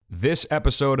This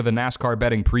episode of the NASCAR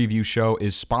Betting Preview Show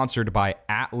is sponsored by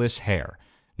Atlas Hair.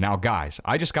 Now, guys,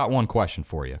 I just got one question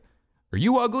for you. Are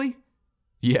you ugly?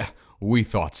 Yeah, we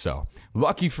thought so.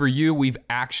 Lucky for you, we've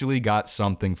actually got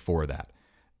something for that.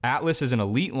 Atlas is an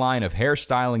elite line of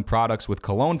hairstyling products with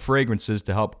cologne fragrances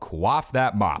to help quaff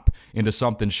that mop into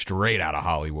something straight out of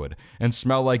Hollywood and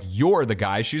smell like you're the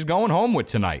guy she's going home with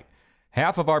tonight.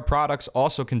 Half of our products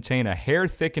also contain a hair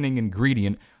thickening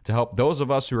ingredient to help those of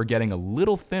us who are getting a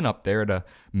little thin up there to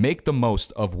make the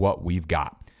most of what we've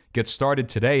got. Get started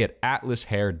today at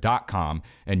atlashair.com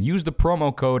and use the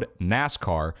promo code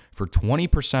NASCAR for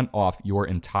 20% off your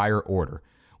entire order.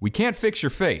 We can't fix your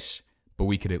face, but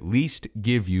we could at least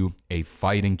give you a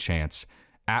fighting chance.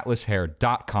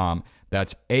 atlashair.com.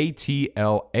 That's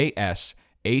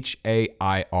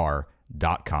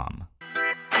ATLASHAIR.com.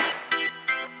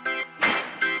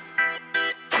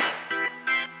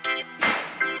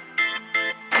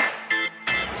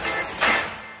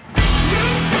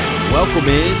 Welcome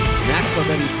in to the NASCAR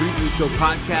Betting Preview Show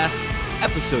podcast,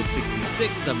 episode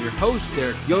 66. I'm your host,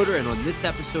 Derek Yoder, and on this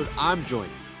episode, I'm joined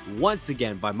once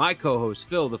again by my co-host,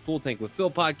 Phil, the Full Tank with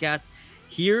Phil podcast,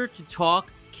 here to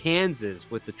talk Kansas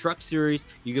with the Truck Series.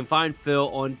 You can find Phil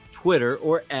on Twitter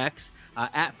or X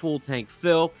at Full Tank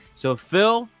Phil. So,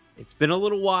 Phil, it's been a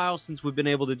little while since we've been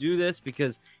able to do this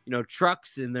because, you know,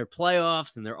 trucks in their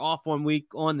playoffs and they're off one week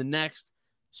on the next.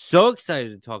 So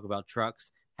excited to talk about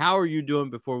trucks. How are you doing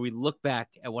before we look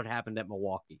back at what happened at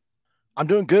Milwaukee? I'm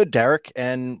doing good, Derek,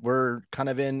 and we're kind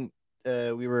of we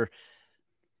were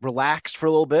relaxed for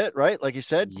a little bit, right? Like you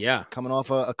said, yeah, coming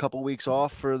off a couple weeks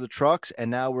off for the trucks,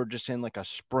 and now we're just in like a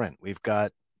sprint. We've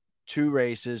got 2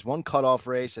 races, 1 cutoff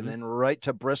race, and then right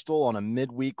to Bristol on a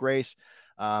midweek race.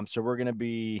 So we're going to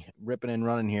be ripping and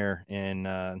running here in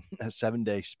a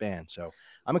 7-day span. So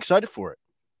I'm excited for it.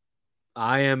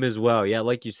 I am as well. Yeah,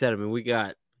 like you said, I mean, we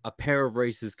got a pair of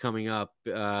races coming up,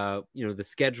 the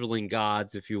scheduling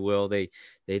gods, if you will, they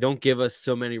don't give us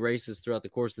so many races throughout the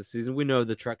course of the season. We know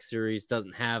the Truck Series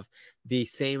doesn't have the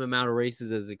same amount of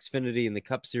races as Xfinity and the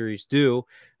Cup Series do,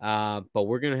 but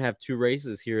we're going to have 2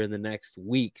 races here in the next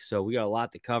week. So we got a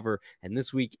lot to cover, and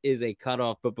this week is a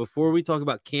cutoff. But before we talk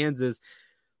about Kansas,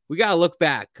 we got to look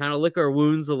back, kind of lick our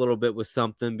wounds a little bit with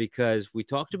something, because we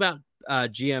talked about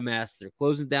GMS. They're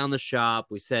closing down the shop.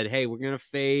 We said, hey, we're going to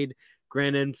fade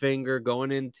Grant Enfinger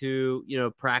going into,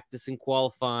 practice and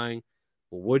qualifying.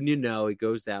 Well, wouldn't you know, he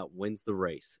goes out, wins the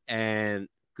race. And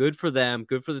good for them,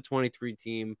 good for the 23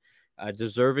 team,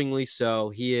 deservingly so.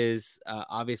 He is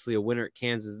obviously a winner at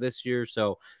Kansas this year,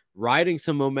 so riding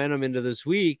some momentum into this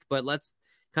week. But let's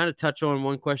kind of touch on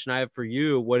one question I have for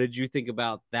you. What did you think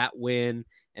about that win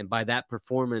and by that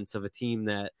performance of a team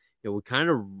that we kind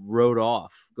of wrote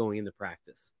off going into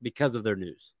practice because of their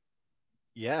news?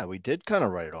 Yeah, we did kind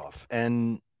of write it off.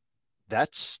 And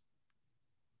that's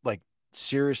like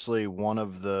seriously one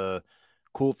of the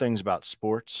cool things about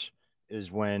sports is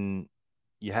when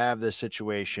you have this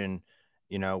situation,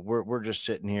 we're just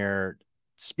sitting here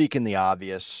speaking the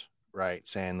obvious, right?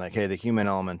 Saying like, hey, the human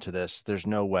element to this, there's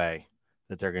no way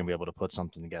that they're going to be able to put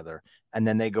something together. And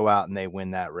then they go out and they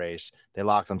win that race. They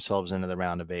lock themselves into the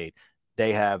round of 8.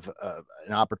 They have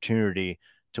an opportunity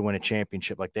to win a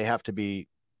championship. Like they have to be,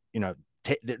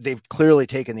 they've clearly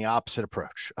taken the opposite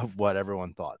approach of what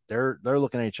everyone thought. They're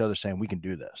looking at each other saying, we can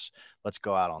do this. Let's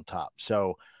go out on top.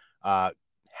 So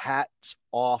hats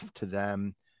off to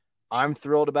them. I'm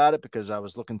thrilled about it because I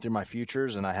was looking through my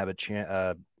futures and I have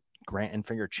a Grant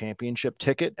Enfinger championship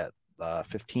ticket at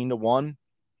 15-1.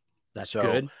 That's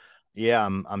good. Yeah,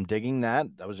 I'm digging that.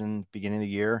 That was in the beginning of the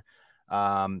year.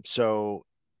 So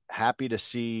happy to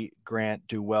see Grant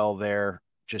do well there.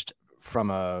 Just from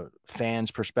a fan's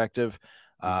perspective,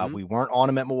 we weren't on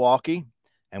him at Milwaukee,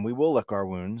 and we will lick our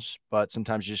wounds, but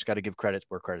sometimes you just got to give credit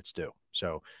where credit's due.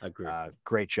 So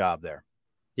great job there.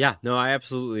 Yeah, no, I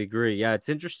absolutely agree. Yeah, it's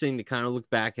interesting to kind of look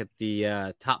back at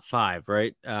the top 5,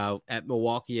 right? At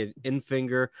Milwaukee, at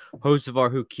Enfinger,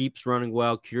 Hocevar, who keeps running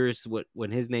well. Curious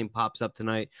when his name pops up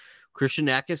tonight. Christian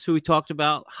Eckes, who we talked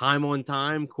about, Heim on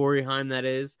time, Corey Heim, that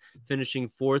is, finishing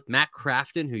 4th. Matt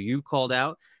Crafton, who you called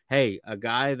out. Hey, a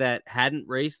guy that hadn't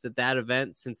raced at that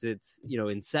event since its,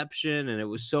 inception, and it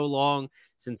was so long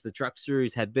since the Truck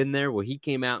Series had been there. Well, he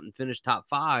came out and finished top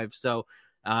 5. So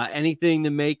anything to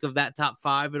make of that top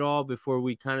 5 at all before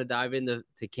we kind of dive into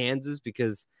Kansas?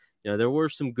 Because, there were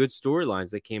some good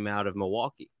storylines that came out of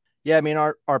Milwaukee. Yeah, I mean,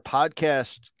 our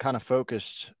podcast kind of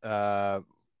focused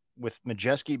with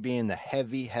Majeski being the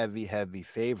heavy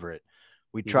favorite.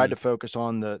 We tried to focus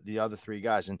on the other 3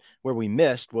 guys, and where we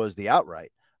missed was the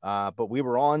outright. But we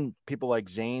were on people like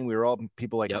Zane. We were all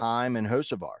people like Heim and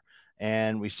Hocevar.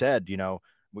 And we said,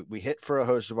 we hit for a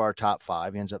host of our top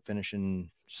 5. He ends up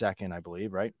finishing second, I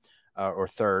believe, right? Or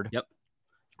third. Yep.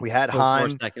 We had Host of our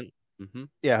Heim. second. Mm-hmm.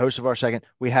 Yeah, host of our second.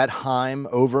 We had Heim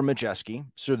over Majeski,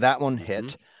 so that one Mm-hmm.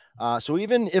 hit. So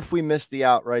even if we missed the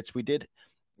outrights, we did,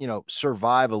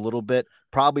 survive a little bit.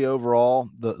 Probably overall,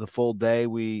 the full day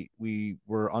we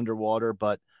were underwater,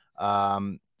 but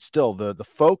still the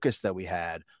focus that we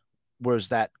had was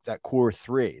that core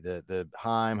 3, the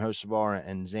Heim, Hocevar,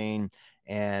 and Zane,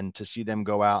 and to see them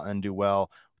go out and do well.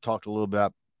 We talked a little bit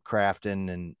about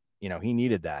Crafton, and he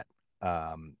needed that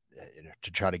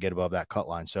to try to get above that cut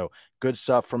line. So good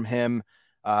stuff from him.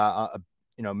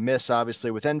 Miss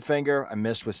obviously with Enfinger. I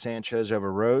missed with Sanchez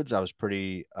over Rhodes. I was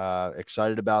pretty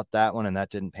excited about that one, and that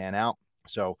didn't pan out.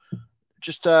 So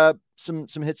just some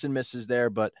hits and misses there,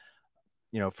 but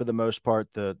for the most part,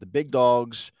 the big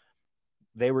dogs,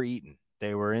 they were eaten.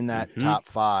 They were in that top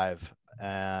 5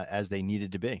 as they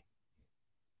needed to be.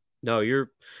 No, you're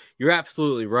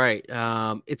absolutely right.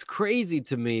 It's crazy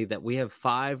to me that we have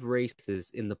 5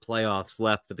 races in the playoffs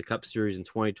left for the Cup Series in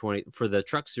 2020, for the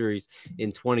Truck Series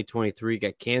in 2023.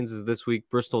 Got Kansas this week,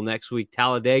 Bristol next week,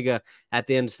 Talladega at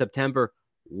the end of September,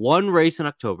 1 race in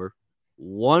October,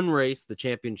 1 race, the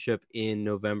championship in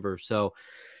November. So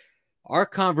our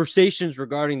conversations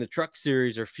regarding the Truck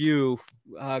Series are few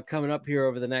coming up here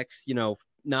over the next,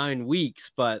 9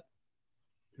 weeks, but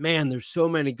man, there's so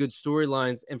many good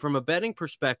storylines. And from a betting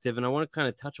perspective, and I want to kind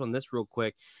of touch on this real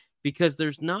quick, because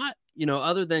there's not,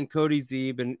 other than Cody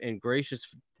Zeeb and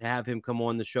gracious to have him come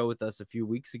on the show with us a few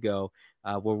weeks ago,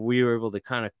 where we were able to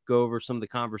kind of go over some of the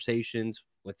conversations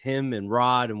with him and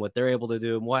Rod and what they're able to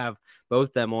do. And we'll have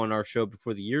both them on our show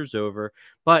before the year's over.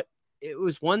 But it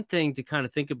was one thing to kind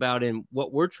of think about, and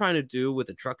what we're trying to do with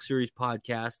the Truck Series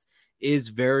podcast is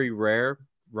very rare.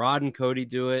 Rod and Cody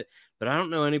do it, but I don't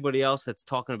know anybody else that's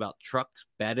talking about trucks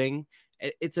betting.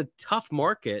 It's a tough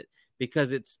market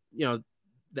because it's, the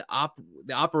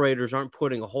operators aren't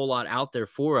putting a whole lot out there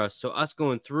for us. So us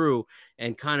going through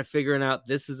and kind of figuring out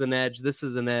this is an edge,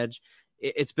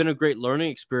 it's been a great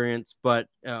learning experience. But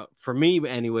for me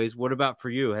anyways, what about for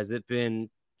you? Has it been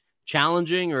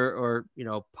challenging or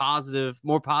positive,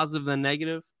 more positive than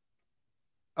negative?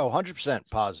 Oh, 100%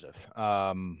 positive.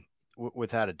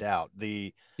 Without a doubt.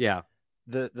 The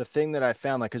thing that I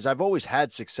found, because I've always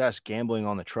had success gambling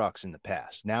on the trucks in the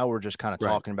past. Now we're just kind of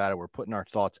talking about it. We're putting our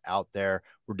thoughts out there.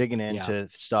 We're digging into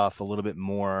stuff a little bit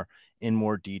more in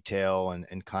more detail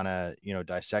and kind of,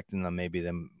 dissecting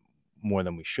them more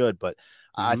than we should. But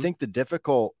I think the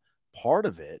difficult part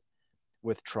of it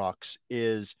with trucks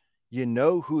is,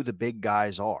 who the big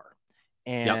guys are.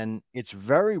 And it's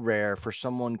very rare for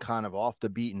someone kind of off the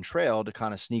beaten trail to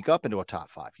kind of sneak up into a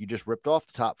top 5. You just ripped off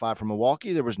the top 5 from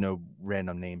Milwaukee. There was no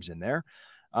random names in there.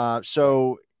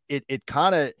 So it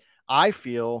kind of, I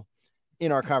feel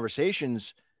in our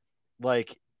conversations,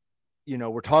 like,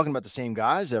 we're talking about the same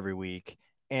guys every week.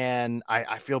 And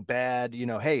I feel bad,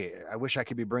 hey, I wish I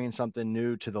could be bringing something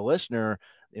new to the listener.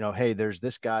 Hey, there's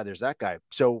this guy, there's that guy.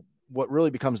 So what really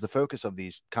becomes the focus of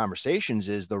these conversations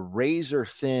is the razor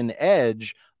thin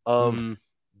edge of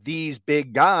these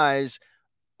big guys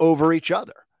over each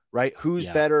other, right? Who's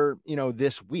better,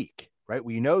 this week, right?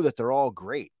 We know that they're all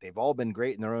great. They've all been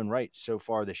great in their own right so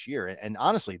far this year. And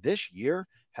honestly, this year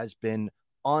has been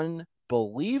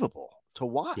unbelievable to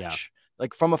watch. Yeah.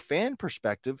 Like from a fan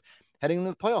perspective, heading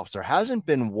into the playoffs, there hasn't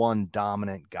been one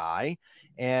dominant guy,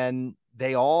 and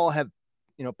they all have,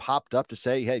 popped up to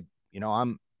say, hey,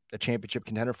 I'm a championship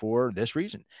contender for this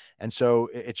reason. And so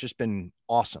it's just been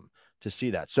awesome to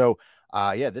see that. So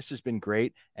this has been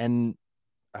great. And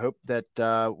I hope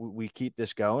that we keep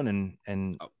this going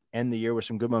and end the year with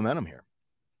some good momentum here.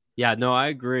 Yeah, no, I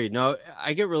agree. No,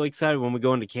 I get really excited when we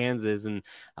go into Kansas, and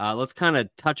let's kind of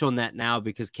touch on that now,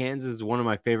 because Kansas is one of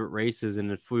my favorite races.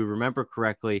 And if we remember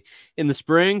correctly, in the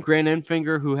spring, Grant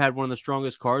Enfinger, who had one of the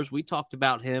strongest cars, we talked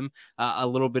about him a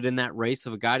little bit in that race,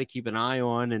 of a guy to keep an eye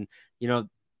on. And,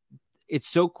 it's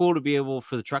so cool to be able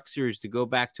for the Truck Series to go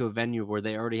back to a venue where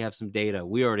they already have some data.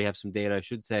 We already have some data, I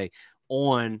should say,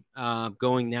 on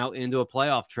going now into a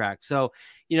playoff track. So,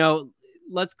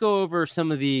 let's go over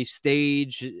some of the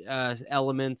stage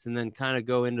elements and then kind of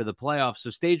go into the playoffs. So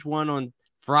stage 1 on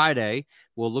Friday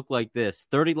will look like this: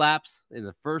 30 laps in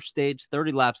the first stage,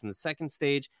 30 laps in the second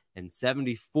stage, and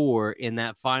 74 in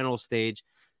that final stage.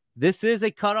 This is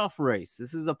a cutoff race.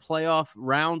 This is a playoff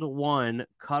round 1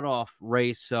 cutoff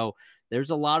race. So there's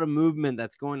a lot of movement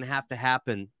that's going to have to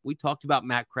happen. We talked about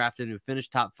Matt Crafton, who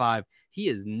finished top 5. He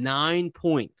is 9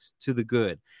 points to the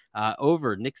good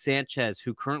over Nick Sanchez,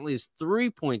 who currently is 3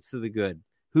 points to the good.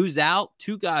 Who's out?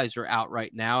 Two guys are out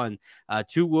right now, and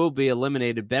two will be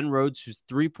eliminated. Ben Rhodes, who's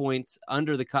 3 points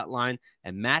under the cut line,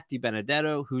 and Matt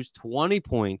DiBenedetto, who's 20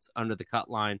 points under the cut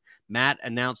line. Matt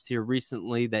announced here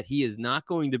recently that he is not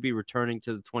going to be returning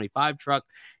to the 25 truck.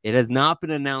 It has not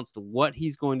been announced what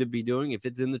he's going to be doing, if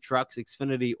it's in the trucks,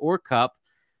 Xfinity, or Cup.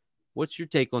 What's your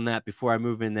take on that before I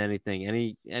move into anything?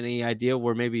 Any idea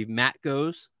where maybe Matt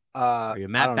goes? Are you a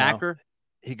Matt backer?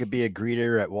 He could be a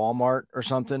greeter at Walmart or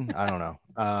something. I don't know.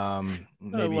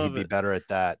 Maybe he'd be better at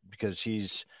that because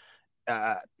he's,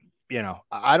 I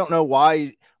don't know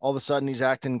why all of a sudden he's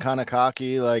acting kind of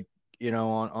cocky, like,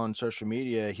 on social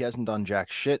media. He hasn't done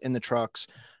jack shit in the trucks.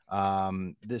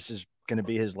 This is going to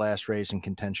be his last race in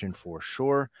contention for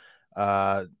sure.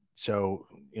 So,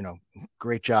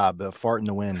 great job. Fart in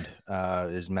the wind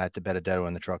is Matt DiBenedetto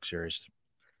in the Truck Series.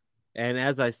 And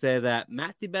as I say that,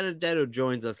 Matt DiBenedetto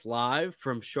joins us live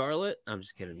from Charlotte. I'm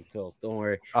just kidding, Phil. Don't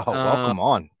worry. Oh, welcome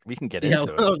on. We can get into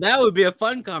it. That would be a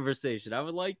fun conversation. I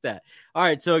would like that. All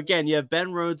right. So, again, you have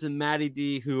Ben Rhodes and Matty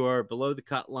D, who are below the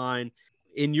cut line.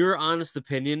 In your honest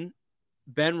opinion,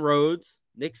 Ben Rhodes,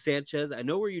 Nick Sanchez, I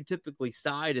know where you typically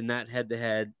side in that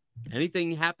head-to-head.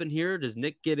 Anything happen here? Does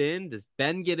Nick get in? Does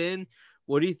Ben get in?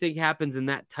 What do you think happens in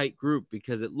that tight group?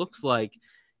 Because it looks like,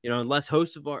 unless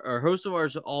host of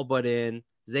ours all but in,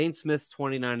 Zane Smith's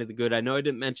 29 of the good. I know I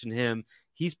didn't mention him.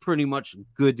 He's pretty much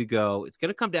good to go. It's going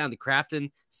to come down to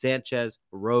Crafton, Sanchez,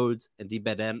 Rhodes, and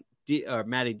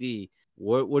Matty D.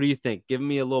 What do you think? Give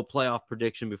me a little playoff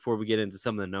prediction before we get into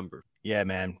some of the numbers. Yeah,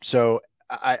 man. So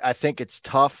I think it's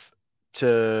tough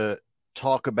to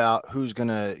talk about who's going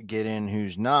to get in,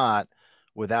 who's not,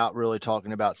 without really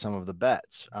talking about some of the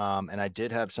bets. And I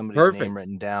did have somebody's name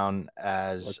written down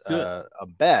as a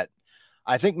bet.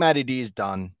 I think Matty D is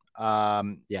done.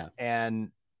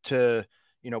 And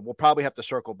we'll probably have to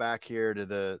circle back here to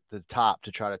the top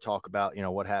to try to talk about,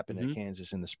 what happened at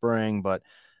Kansas in the spring. But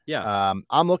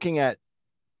I'm looking at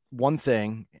one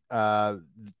thing that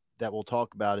we'll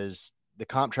talk about is the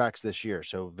comp tracks this year.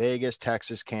 So Vegas,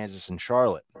 Texas, Kansas, and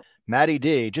Charlotte. Matty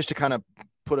D, just to kind of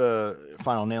put a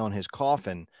final nail in his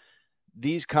coffin,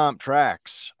 these comp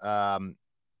tracks,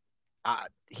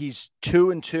 he's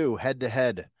 2-2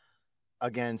 head-to-head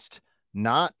against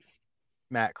not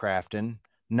Matt Crafton,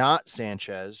 not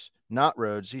Sanchez, not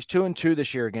Rhodes. He's 2-2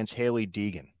 this year against Haley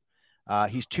Deegan.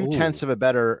 He's 0.2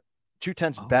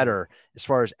 better as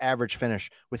far as average finish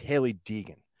with Haley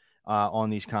Deegan on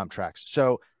these comp tracks.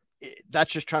 So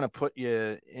that's just trying to put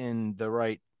you in the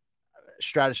right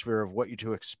stratosphere of what you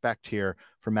to expect here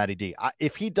from Matty D.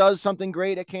 If he does something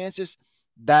great at Kansas,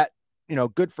 that,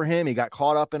 good for him. He got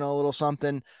caught up in a little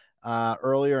something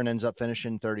earlier and ends up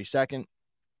finishing 32nd.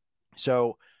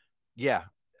 So yeah,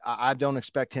 I don't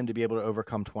expect him to be able to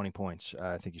overcome 20 points.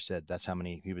 I think you said that's how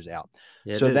many he was out.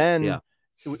 Yeah,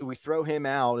 we throw him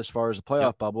out as far as the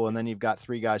playoff bubble. And then you've got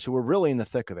three guys who were really in the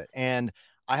thick of it. And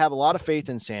I have a lot of faith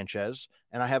in Sanchez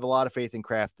and I have a lot of faith in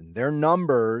Crafton. Their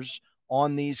numbers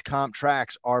on these comp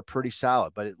tracks are pretty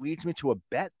solid, but it leads me to a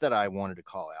bet that I wanted to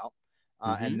call out.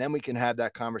 And then we can have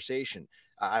that conversation.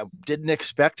 I didn't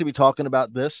expect to be talking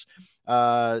about this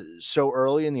so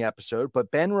early in the episode,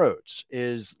 but Ben Rhodes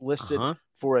is listed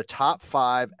for a top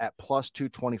 5 at plus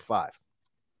 225.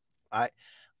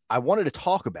 I wanted to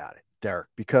talk about it, Derek,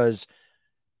 because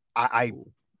I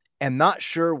am not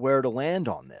sure where to land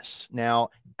on this. Now,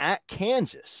 at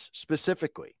Kansas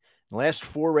specifically, the last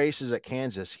 4 races at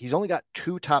Kansas, he's only got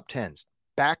 2 top 10s,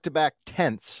 back-to-back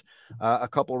 10ths a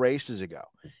couple races ago.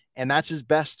 And that's his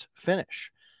best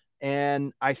finish.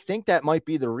 And I think that might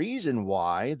be the reason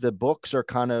why the books are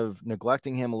kind of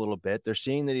neglecting him a little bit. They're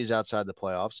seeing that he's outside the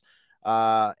playoffs,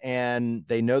 and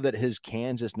they know that his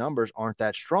Kansas numbers aren't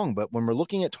that strong. But when we're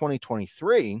looking at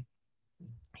 2023,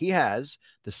 he has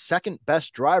the second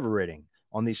best driver rating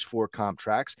on these 4 comp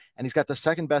tracks, and he's got the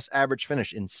second best average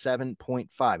finish in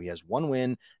 7.5. He has 1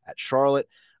 win at Charlotte,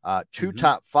 2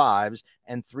 top 5s,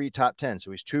 and 3 top 10s.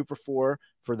 So he's 2 for 4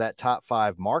 for that top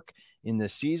 5 mark in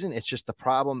this season. It's just the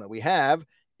problem that we have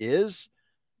is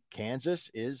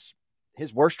Kansas is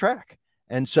his worst track.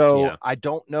 And so I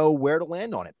don't know where to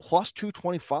land on it. Plus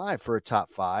 225 for a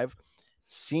top 5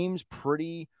 seems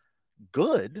pretty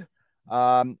good.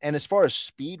 And as far as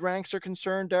speed ranks are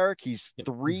concerned, Derek, he's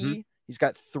 3. He's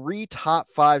got 3 top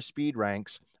 5 speed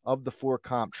ranks of the 4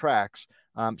 comp tracks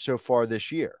so far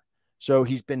this year. So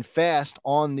he's been fast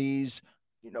on these,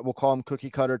 we'll call them cookie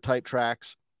cutter type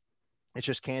tracks. It's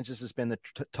just Kansas has been the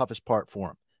toughest part for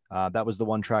him. That was the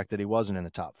one track that he wasn't in the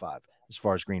top 5 as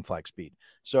far as green flag speed.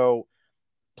 So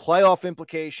playoff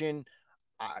implication,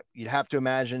 you'd have to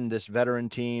imagine this veteran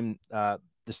team,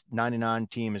 the this 99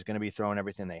 team is going to be throwing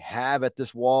everything they have at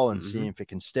this wall and seeing if it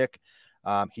can stick.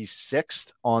 He's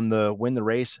 6th on the win the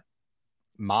race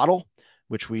model,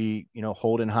 which we,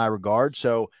 hold in high regard.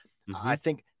 So I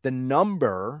think the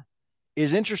number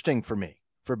is interesting for me,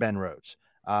 for Ben Rhodes.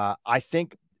 I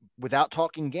think, without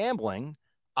talking gambling,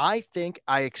 I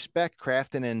expect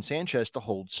Crafton and Sanchez to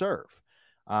hold serve.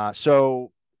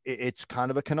 So it's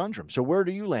kind of a conundrum. So where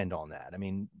do you land on that? I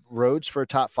mean, Rhodes for a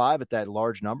top 5 at that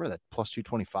large number, that plus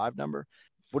 225 number.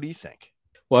 What do you think?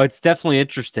 Well, it's definitely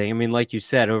interesting. I mean, like you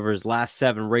said, over his last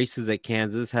 7 races at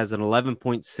Kansas, has an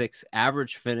 11.6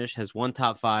 average finish, has 1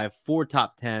 top 5, 4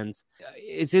 top 10s.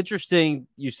 It's interesting.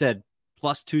 You said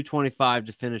plus 225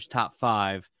 to finish top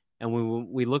 5. And when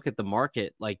we look at the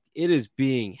market, like, it is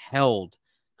being held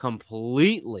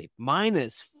completely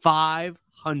minus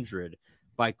 500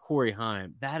 by Corey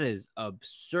Heim. That is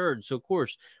absurd. So, of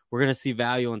course, we're going to see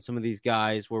value on some of these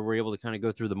guys where we're able to kind of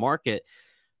go through the market.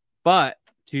 But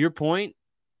to your point,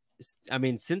 I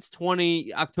mean, since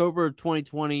October of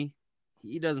 2020,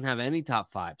 he doesn't have any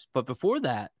top 5s. But before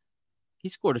that, he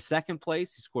scored a 2nd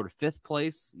place. He scored a 5th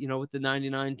place, with the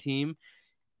 99 team.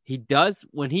 He does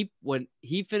when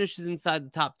he finishes inside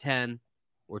the top 10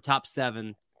 or top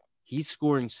 7, he's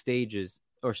scoring stage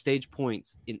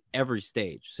points in every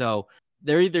stage. So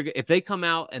they're either, if they come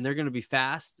out and they're going to be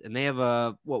fast and they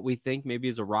have what we think maybe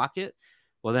is a rocket,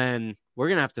 well, then we're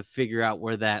going to have to figure out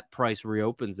where that price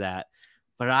reopens at.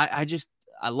 But I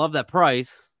love that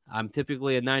price. I'm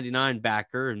typically a 99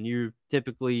 backer, and you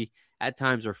typically at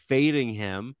times are fading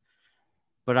him.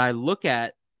 But I look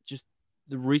at just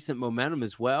the recent momentum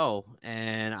as well,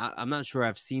 and I'm not sure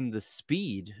I've seen the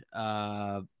speed.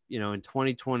 In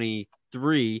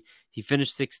 2023, he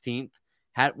finished 16th,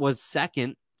 was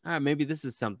 2nd. All right, maybe this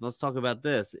is something. Let's talk about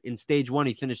this. In stage 1,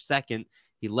 he finished 2nd.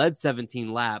 He led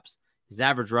 17 laps. His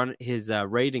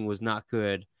rating was not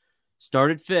good.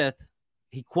 Started 5th.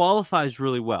 He qualifies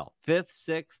really well. 5th,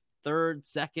 6th, 3rd,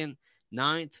 2nd,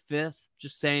 9th, 5th.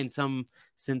 Just saying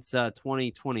since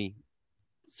 2020.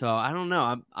 So I don't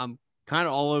know. I'm kind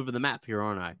of all over the map here,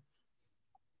 aren't I?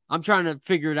 I'm trying to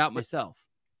figure it out myself.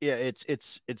 Yeah,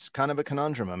 it's kind of a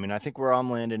conundrum. I mean, I think where I'm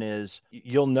landing is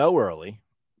you'll know early,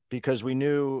 because I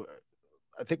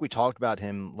think we talked about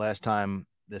him last time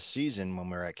this season when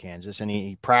we were at Kansas, and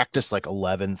he practiced like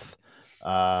 11th.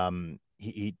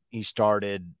 He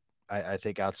started, I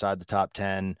think, outside the top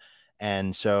 10,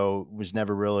 and so was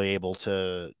never really able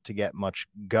to get much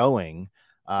going.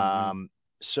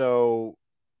 So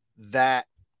that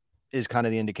is kind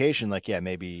of the indication, like, yeah,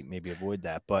 maybe avoid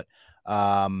that. But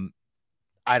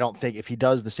I don't think if he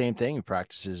does the same thing, he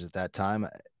practices at that time,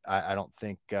 I don't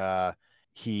think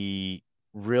he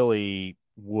really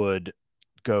would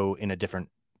go in a different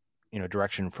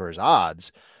direction for his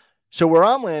odds. So where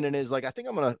I'm landing is, like, I think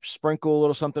I'm going to sprinkle a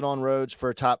little something on Rhodes for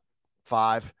a top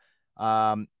 5.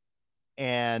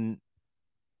 And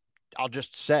I'll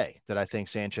just say that I think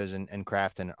Sanchez and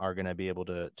Crafton are going to be able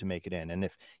to make it in. And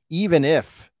even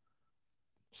if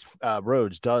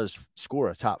Rhodes does score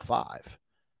a top 5,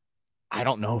 I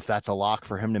don't know if that's a lock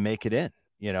for him to make it in,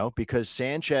 because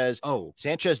Sanchez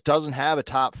doesn't have a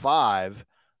top 5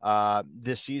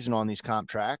 this season on these comp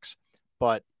tracks,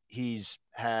 but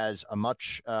has a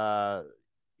much,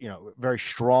 very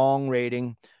strong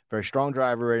rating, very strong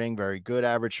driver rating, very good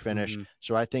average finish.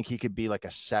 So I think he could be like a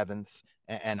 7th,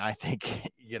 and I think,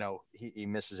 he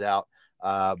misses out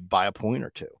by a point or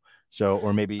 2. So,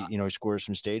 or maybe, he scores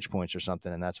some stage points or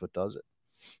something, and that's what does it.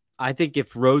 I think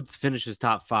if Rhodes finishes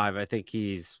top 5, I think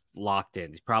he's locked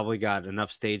in. He's probably got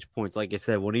enough stage points. Like I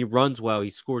said, when he runs well, he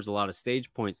scores a lot of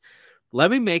stage points. Let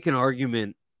me make an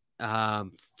argument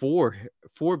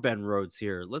for Ben Rhodes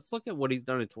here. Let's look at what he's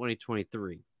done in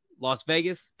 2023. Las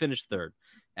Vegas finished 3rd.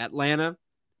 Atlanta,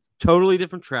 totally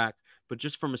different track, but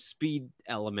just from a speed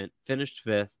element, finished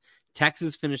 5th.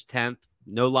 Texas finished 10th.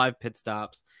 No live pit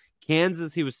stops.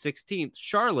 Kansas, he was 16th.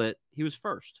 Charlotte, he was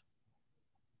 1st.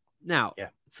 Now,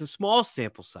 It's a small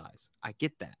sample size. I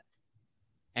get that.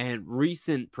 And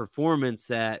recent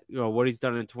performance at what he's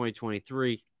done in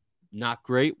 2023, not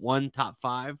great. 1 top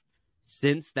 5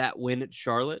 since that win at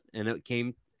Charlotte, and it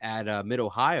came at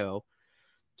Mid-Ohio.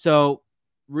 So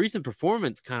recent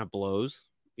performance kind of blows.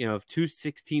 2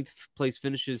 16th place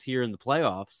finishes here in the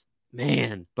playoffs.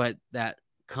 Man, but that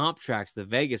comp tracks, the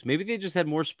Vegas, maybe they just had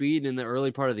more speed in the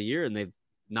early part of the year, and they've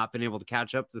not been able to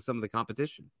catch up to some of the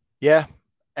competition. Yeah.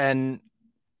 And,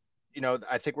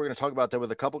 I think we're going to talk about that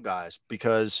with a couple guys,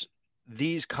 because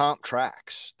these comp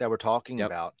tracks that we're talking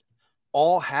about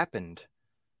all happened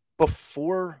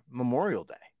before Memorial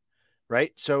Day,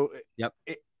 right? So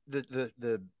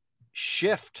the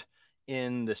shift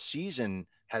in the season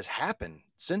has happened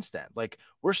since then. Like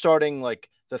we're starting like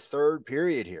the third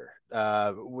period here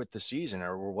with the season,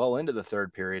 or we're well into the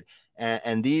third period.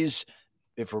 And these,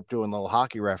 if we're doing a little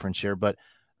hockey reference here, but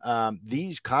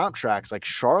these comp tracks like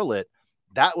Charlotte,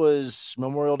 that was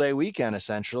Memorial Day weekend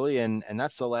essentially. And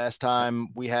that's the last time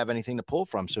we have anything to pull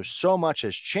from. So much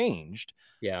has changed.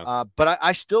 Yeah. But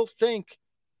I still think,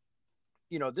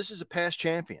 this is a past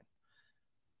champion.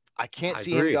 I can't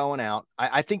see him going out.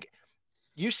 I think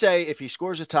you say if he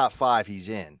scores a top 5, he's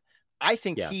in. I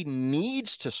think he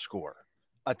needs to score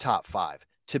a top 5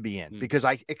 to be in because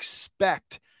I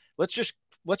expect, let's just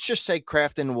say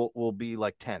Crafton will be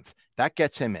like 10th. That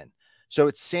gets him in. So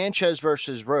it's Sanchez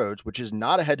versus Rhodes, which is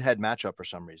not a head-to-head matchup for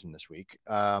some reason this week.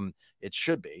 It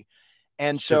should be.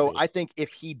 And so I think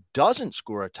if he doesn't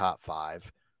score a top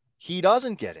 5, he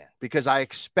doesn't get in because I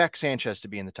expect Sanchez to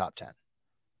be in the top 10.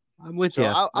 I'm with you.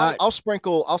 I'll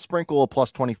sprinkle a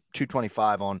plus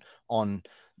 225 on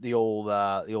the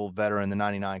old veteran, the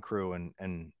 99 crew,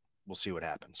 and we'll see what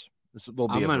happens. This will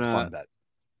be a fun bet.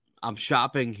 I'm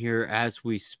shopping here as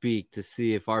we speak to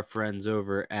see if our friends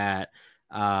over at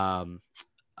Betfred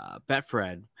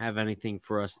have anything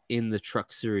for us in the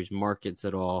Truck Series markets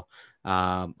at all.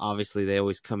 Obviously, they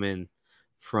always come in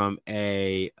from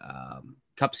a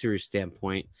Cup Series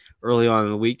standpoint early on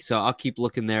in the week, so I'll keep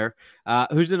looking there.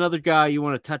 Who's another guy you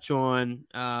want to touch on,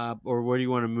 or where do you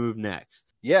want to move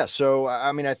next? Yeah, so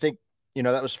I mean, I think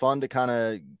that was fun to kind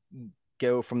of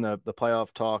go from the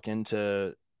playoff talk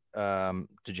into.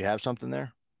 Did you have something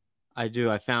there? I do.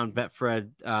 I found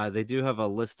Betfred. They do have a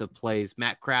list of plays.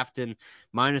 Matt Crafton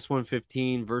minus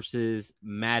 115 versus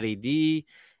Matty D.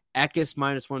 Eckes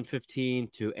minus 115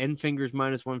 to Enfingers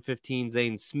minus 115.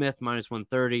 Zane Smith minus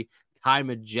 130. Ty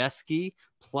Majeski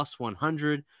plus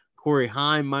 100. Corey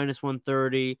Heim minus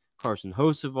 130. Carson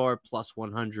Hocevar plus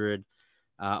 100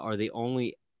 are the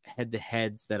only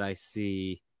head-to-heads that I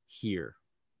see here.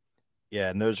 Yeah,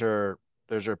 and those are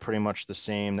pretty much the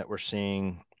same that we're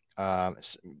seeing,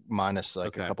 minus a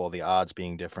couple of the odds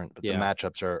being different, but the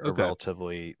matchups are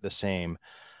relatively the same.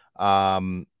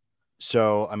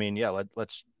 So I mean,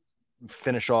 let's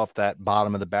finish off that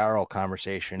bottom of the barrel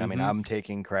conversation. I mean, I'm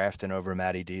taking Crafton over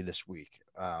Matty D this week.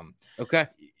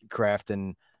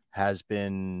 Crafton has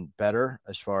been better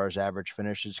as far as average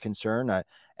finish is concerned.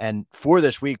 And for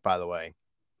this week, by the way,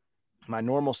 my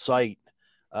normal site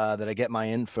that I get my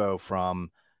info from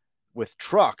with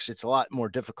trucks, it's a lot more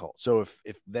difficult. So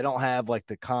if they don't have like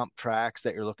the comp tracks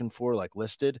that you're looking for, like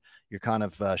listed, you're kind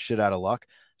of shit out of luck.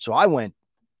 So I went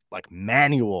like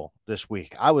manual this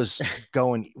week. I was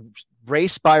going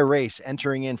race by race,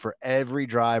 entering in for every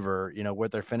driver,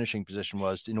 what their finishing position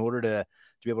was in order to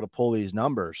be able to pull these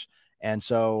numbers. And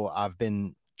so I've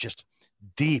been just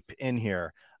deep in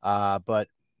here. But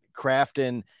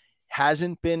Crafton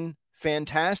hasn't been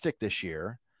fantastic this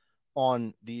year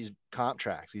on these comp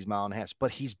tracks, these mile and a half,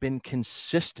 but he's been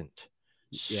consistent,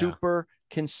 super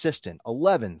consistent.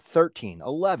 11, 13,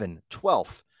 11,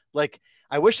 12. Like,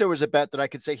 I wish there was a bet that I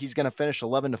could say he's going to finish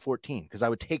 11 to 14 because I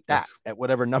would take that at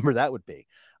whatever number that would be.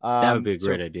 That would be a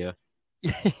great idea.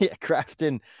 Yeah,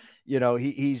 Crafton,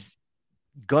 he's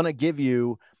going to give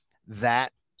you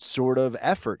that sort of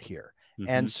effort here.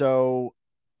 And so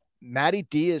Matty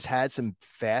D has had some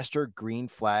faster green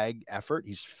flag effort.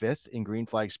 He's 5th in green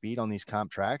flag speed on these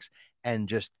comp tracks and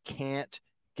just can't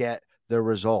get the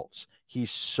results.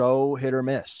 He's so hit or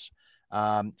miss.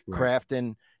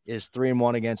 Crafton is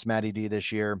 3-1 against Matty D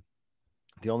this year.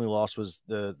 The only loss was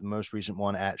the most recent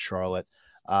one at Charlotte.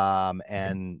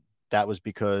 And that was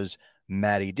because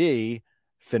Matty D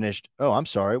finished,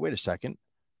 wait a second,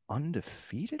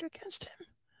 undefeated against him.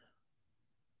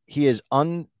 He is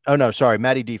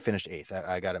Matty D finished 8th.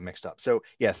 I got it mixed up. So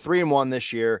 3-1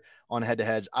 this year on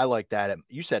head-to-heads. I like that.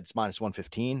 You said it's minus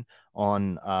 115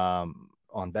 on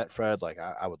Betfred. Like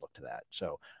I would look to that.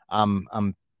 So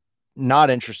I'm not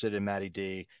interested in Matty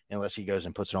D unless he goes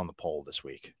and puts it on the poll this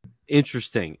week.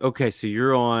 Interesting. Okay, so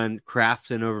you're on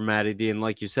Crafton over Matty D, and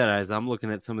like you said, as I'm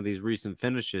looking at some of these recent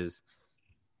finishes,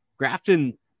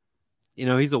 Crafton,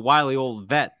 he's a wily old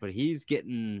vet, but he's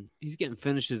getting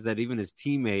finishes that even his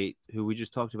teammate, who we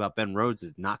just talked about, Ben Rhodes,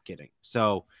 is not getting.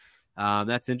 So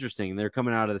that's interesting. They're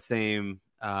coming out of the same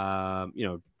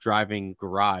driving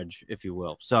garage, if you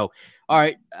will. So, all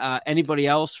right. Anybody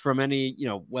else from any,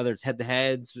 whether it's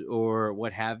head-to-heads or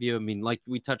what have you? I mean, like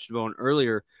we touched on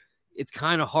earlier, it's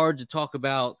kind of hard to talk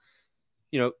about,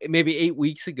 maybe 8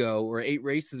 weeks ago or 8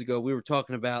 races ago, we were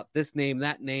talking about this name,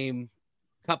 that name,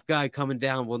 Cup guy coming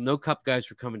down. Well, no Cup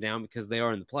guys are coming down because they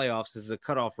are in the playoffs. This is a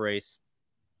cutoff race,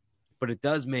 but it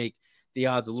does make the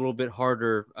odds a little bit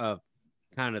harder of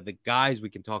kind of the guys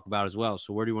we can talk about as well.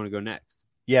 So where do you want to go next?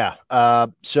 Yeah.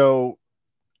 So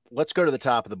let's go to the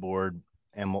top of the board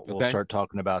and we'll Okay. start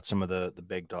talking about some of the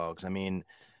big dogs. I mean,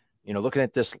 looking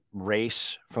at this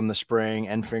race from the spring,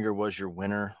 Enfinger was your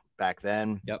winner back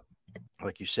then, Yep.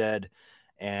 like you said,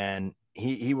 and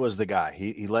he was the guy.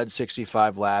 He led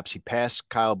 65 laps. He passed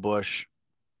Kyle Busch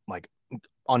like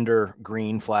under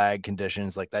green flag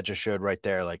conditions. Like that just showed right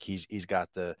there. Like he's got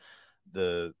the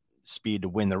speed to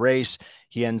win the race.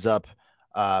 He ends up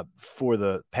for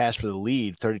the pass for the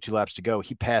lead, 32 laps to go.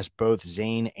 He passed both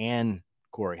Zane and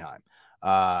Corey Heim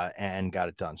and got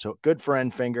it done. So good for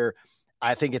Enfinger.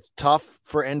 I think it's tough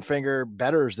for Enfinger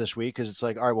bettors this week because it's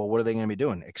like, all right, well, what are they going to be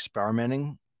doing?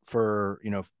 Experimenting for,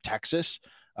 Texas?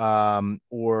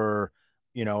 Or,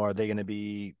 are they going to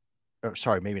be,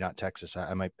 sorry, maybe not Texas.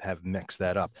 I might have mixed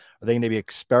that up. Are they going to be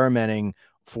experimenting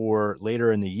for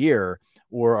later in the year,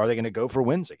 or are they going to go for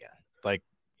wins again? Like,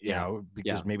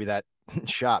 because maybe that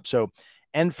shop. So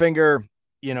Enfinger,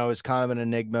 is kind of an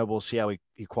enigma. We'll see how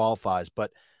he qualifies.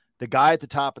 But the guy at the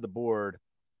top of the board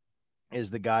is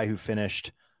the guy who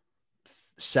finished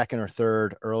second or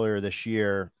third earlier this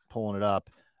year, pulling it up.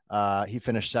 He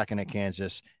finished second at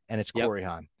Kansas, and it's Corey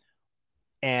Heim.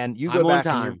 And you go back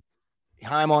and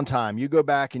Heim on time. You go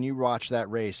back and you watch that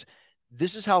race.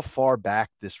 This is how far back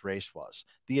this race was.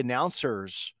 The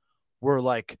announcers were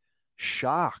like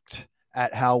shocked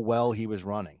at how well he was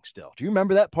running still. Do you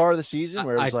remember that part of the season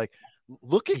where it was like,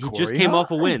 look at Corey just came Heim.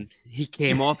 off a win. He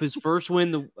came off his first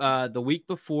win the week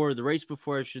before, the race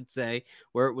before, I should say,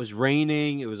 where it was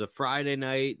raining. It was a Friday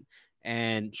night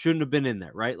and shouldn't have been in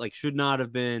there, right? Like should not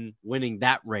have been winning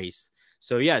that race.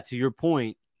 So yeah, to your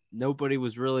point, nobody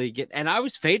was really getting, and I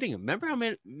was fading him. Remember how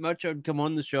much I'd come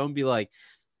on the show and be like,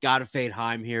 gotta fade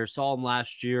Heim here. Saw him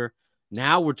last year.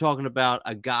 Now we're talking about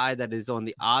a guy that is on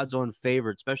the odds-on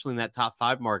favorite, especially in that top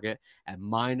 5 market at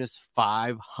minus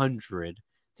 500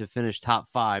 to finish top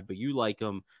 5. But you like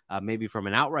him maybe from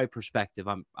an outright perspective.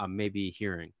 I'm maybe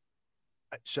hearing.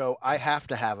 So I have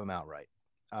to have him outright.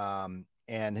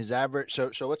 And his average.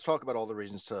 So let's talk about all the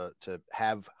reasons to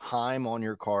have Heim on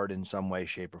your card in some way,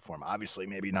 shape, or form. Obviously,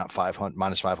 maybe not 500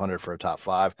 minus 500 for a top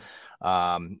 5,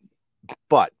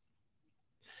 but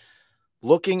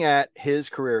looking at his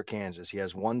career at Kansas, he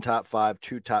has 1 top 5,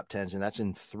 2 top 10s, and that's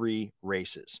in 3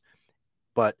 races.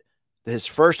 But his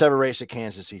first ever race at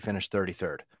Kansas, he finished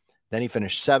 33rd. Then he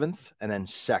finished 7th and then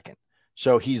 2nd.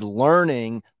 So he's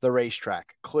learning the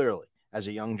racetrack clearly as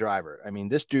a young driver. I mean,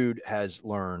 this dude has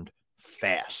learned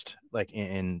fast, like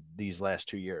in these last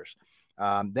 2 years.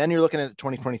 Then you're looking at the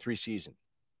 2023 season.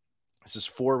 This is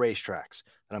 4 racetracks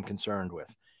that I'm concerned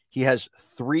with. He has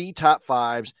 3 top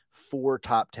 5s, 4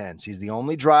 top 10s. He's the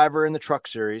only driver in the Truck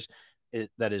Series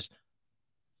that is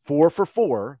 4 for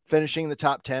 4, finishing the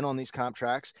top 10 on these comp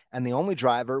tracks, and the only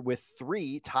driver with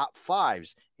 3 top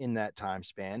 5s in that time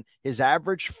span. His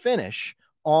average finish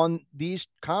on these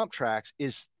comp tracks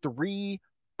is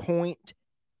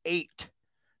 3.8.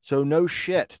 So no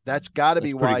shit. That's got to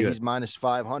be why he's minus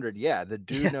 500. Yeah, the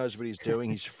dude knows what he's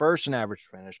doing. He's first in average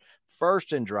finish,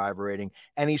 first in driver rating,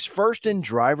 and he's first in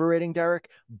driver rating, Derek,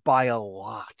 by a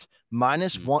lot.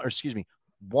 Minus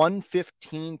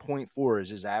 115.4 is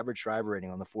his average driver rating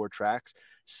on the 4 tracks.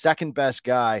 Second best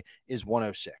guy is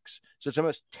 106. So it's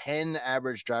almost 10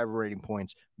 average driver rating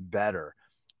points better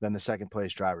than the second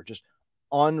place driver. Just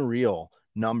unreal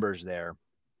numbers there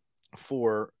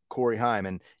for Corey Heim.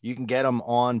 And you can get him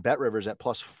on BetRivers at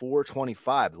plus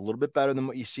 425, a little bit better than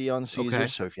what you see on Caesars. Okay.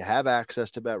 So if you have access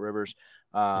to BetRivers,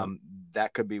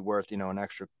 that could be worth, an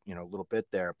extra, little bit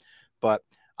there. But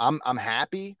I'm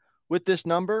happy with this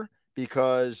number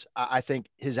because I think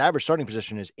his average starting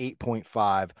position is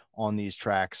 8.5 on these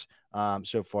tracks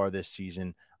so far this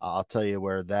season. I'll tell you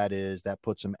where that is. That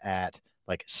puts him at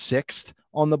like 6th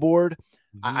on the board.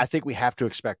 Mm-hmm. I think we have to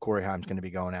expect Corey Heim's going to be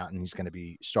going out and he's going to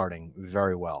be starting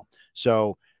very well.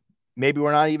 So maybe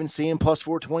we're not even seeing plus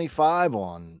 425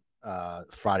 on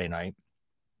Friday night.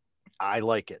 I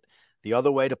like it. The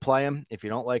other way to play him, if you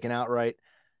don't like an outright,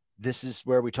 this is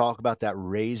where we talk about that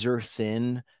razor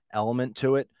thin element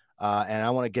to it. And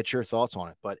I want to get your thoughts on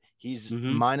it, but he's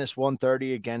minus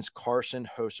 130 against Carson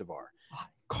Hocevar.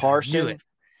 Carson,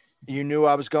 you knew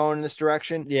I was going in this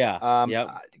direction. Yeah.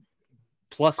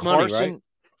 Plus Carson, money, right?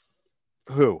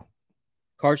 Who?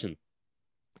 Carson.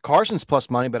 Carson's plus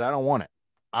money, but I don't want it.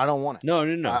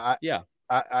 No.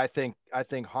 I think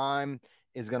Heim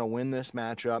is going to win this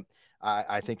matchup.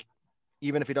 I think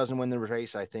even if he doesn't win the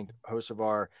race, I think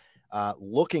Hocevar,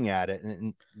 looking at it,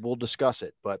 and we'll discuss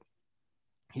it, but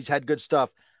he's had good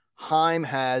stuff. Heim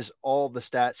has all the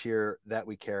stats here that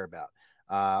we care about.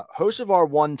 Hocevar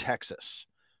won Texas,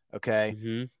 okay?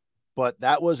 Mm-hmm. But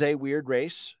that was a weird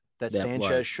race. that That Sanchez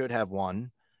was. should have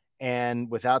won.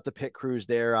 And without the pit crews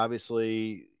there,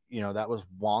 obviously, that was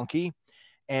wonky.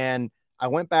 And I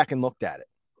went back and looked at it.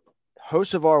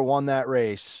 Hocevar won that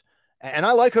race. And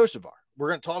I like Hocevar. We're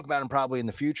going to talk about him probably in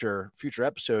the future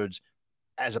episodes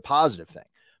as a positive thing.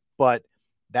 But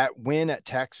that win at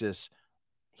Texas,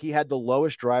 he had the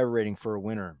lowest driver rating for a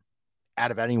winner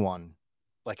out of anyone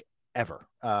like ever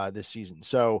this season.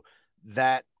 So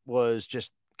that was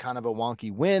just kind of a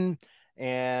wonky win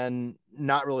and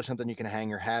not really something you can hang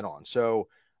your hat on. So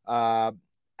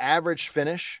average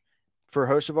finish for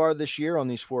Hocevar this year on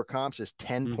these 4 comps is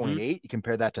 10.8. You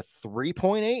compare that to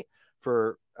 3.8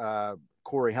 for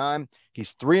Corey Heim.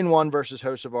 He's 3-1 versus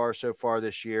Hocevar so far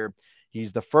this year.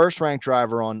 He's the first ranked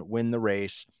driver on Win the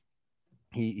Race.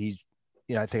 He's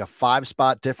I think a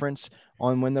 5-spot difference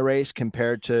on Win the Race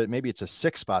compared to maybe it's a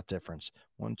 6-spot difference.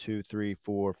 1, 2, 3,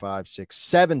 4, 5, 6,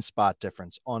 7-spot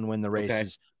difference on Win the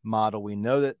Race's model. We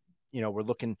know that, we're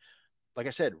looking, like I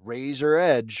said, razor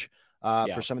edge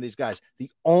for some of these guys. The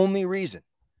only reason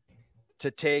to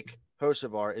take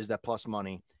Hocevar is that plus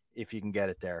money if you can get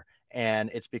it there. And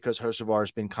it's because Hocevar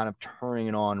has been kind of turning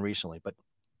it on recently. But,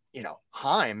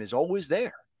 Heim is always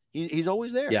there. He's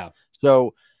always there. Yeah.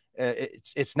 So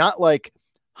it's not like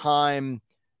Heim.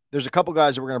 There's a couple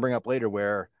guys that we're going to bring up later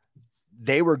where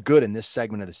they were good in this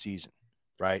segment of the season,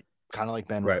 right? Kind of like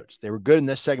Ben Rhodes. They were good in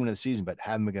this segment of the season, but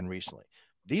haven't been good recently.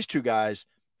 These 2 guys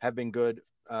have been good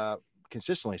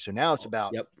consistently. So now it's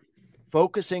about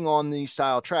focusing on these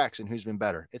style tracks and who's been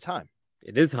better. It's Heim.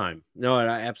 It is Heim. No,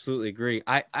 I absolutely agree.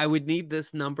 I would need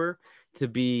this number to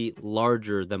be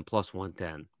larger than plus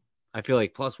 110. I feel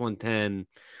like plus 110,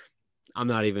 I'm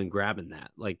not even grabbing that.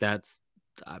 Like that's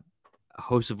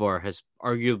Hocevar has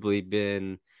arguably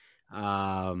been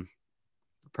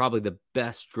probably the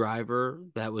best driver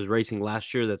that was racing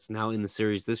last year that's now in the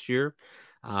series this year.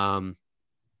 But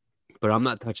I'm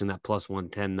not touching that plus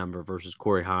 110 number versus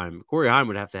Corey Heim. Corey Heim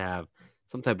would have to have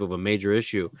some type of a major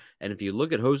issue. And if you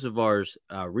look at Hocevar's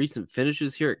recent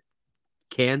finishes here at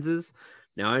Kansas,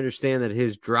 now I understand that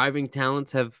his driving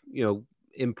talents have,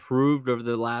 improved over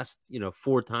the last,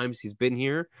 4 times he's been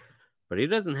here, but he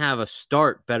doesn't have a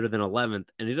start better than 11th,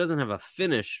 and he doesn't have a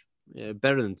finish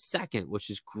better than 2nd, which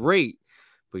is great.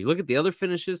 But you look at the other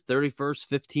finishes, 31st,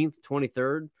 15th,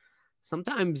 23rd.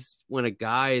 Sometimes when a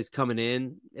guy is coming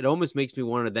in, it almost makes me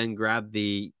want to then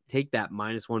take that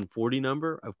minus 140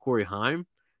 number of Corey Heim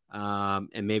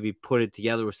and maybe put it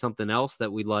together with something else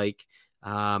that we like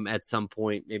at some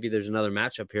point. Maybe there's another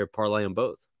matchup here, parlay them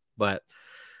both. But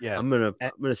yeah, I'm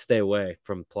gonna stay away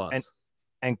from plus.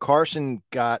 And Carson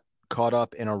got caught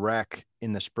up in a wreck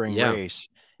in the spring race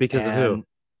because of who?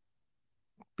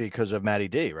 Because of Matty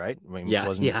D, right? I mean,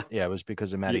 it was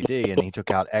because of Matty D, and he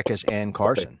took out Eckes and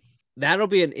Carson. That'll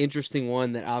be an interesting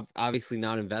one that I've obviously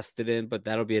not invested in, but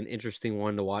that'll be an interesting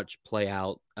one to watch play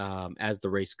out as the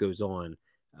race goes on.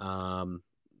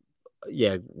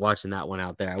 Watching that one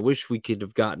out there. I wish we could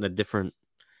have gotten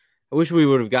I wish we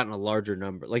would have gotten a larger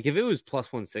number. Like if it was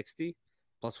plus 160,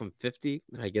 plus 150,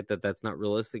 and I get that that's not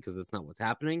realistic because that's not what's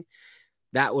happening.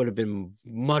 That would have been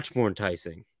much more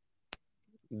enticing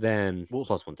than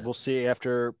plus 110. We'll see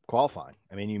after qualifying.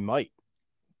 I mean, you might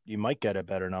get a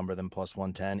better number than plus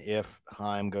 110 if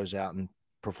Heim goes out and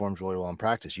performs really well in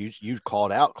practice. You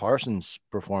called out Carson's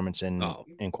performance in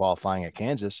qualifying at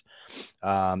Kansas.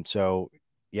 So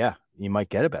yeah, you might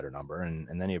get a better number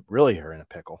and then you really are in a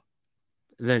pickle.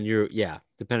 Then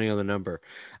depending on the number.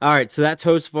 All right, so that's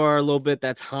Hocevar a little bit.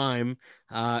 That's Heim.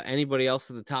 Anybody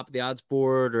else at the top of the odds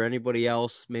board or anybody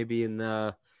else maybe in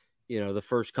the the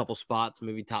first couple spots,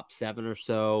 maybe top 7 or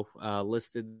so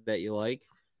listed that you like?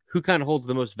 Who kind of holds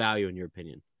the most value in your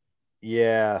opinion?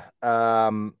 Yeah.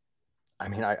 I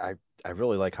mean, I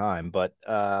really like Heim, but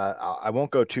I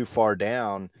won't go too far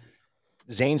down.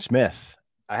 Zane Smith.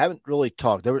 I haven't really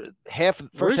talked. There were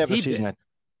first half of the season.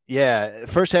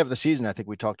 First half of the season, I think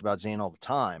we talked about Zane all the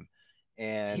time.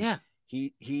 And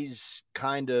he's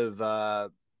kind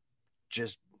of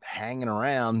just hanging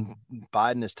around,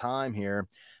 biding his time here.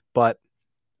 But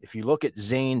if you look at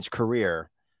Zane's career,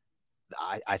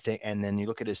 I think, and then you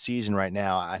look at his season right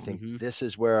now, I think this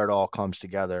is where it all comes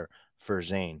together for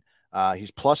Zane.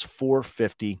 He's plus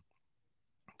 450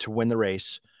 to win the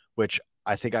race, which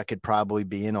I think I could probably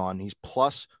be in on. He's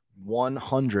plus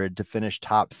 100 to finish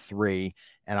top 3,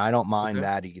 and I don't mind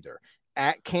that either.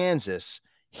 At Kansas,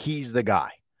 he's the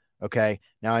guy. Okay.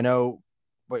 Now I know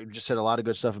we just said a lot of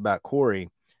good stuff about Corey,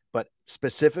 but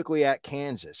specifically at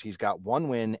Kansas, he's got 1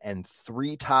 win and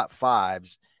 3 top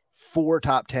 5s, 4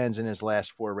 top 10s in his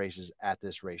last 4 races at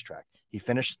this racetrack. He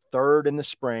finished 3rd in the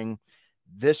spring.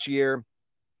 This year,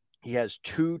 He has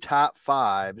 2 top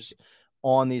 5s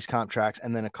on these comp tracks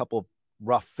and then a couple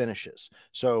rough finishes.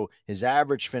 So his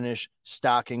average finish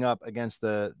stocking up against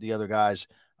the other guys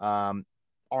aren't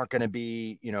going to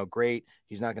be, great.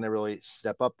 He's not going to really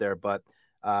step up there, but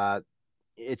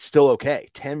it's still okay.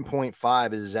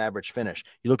 10.5 is his average finish.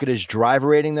 You look at his driver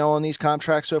rating, though, on these comp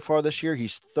tracks so far this year,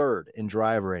 he's third in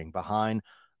driver rating behind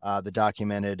the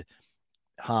documented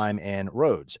Heim and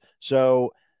Rhodes.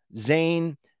 So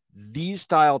Zane, these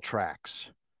style tracks,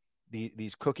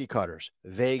 these cookie cutters,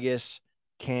 Vegas,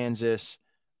 Kansas,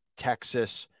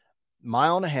 Texas,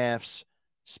 mile and a halves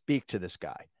speak to this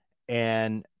guy.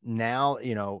 And now,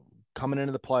 coming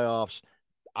into the playoffs,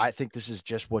 I think this is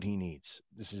just what he needs.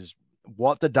 This is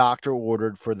what the doctor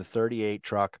ordered for the 38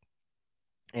 truck,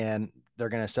 and they're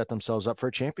going to set themselves up for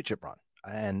a championship run.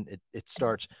 And it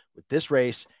starts with this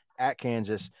race at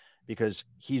Kansas because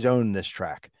he's owned this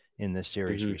track in this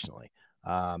series recently.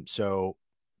 So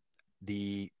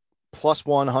the plus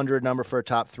 100 number for a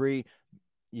top 3,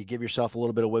 you give yourself a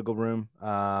little bit of wiggle room.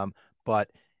 But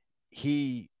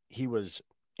he was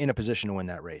in a position to win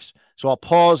that race. So I'll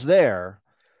pause there,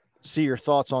 see your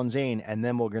thoughts on Zane, and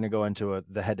then we're going to go into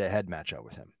the head-to-head matchup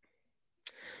with him.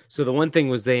 So the one thing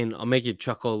with Zane, I'll make you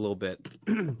chuckle a little bit.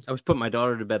 I was putting my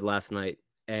daughter to bed last night,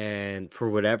 and for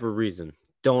whatever reason,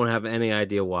 don't have any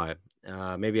idea why.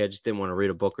 Maybe I just didn't want to read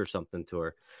a book or something to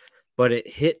her. But it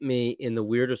hit me in the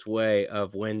weirdest way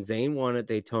of when Zane won at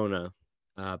Daytona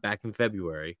back in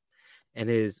February, and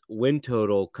his win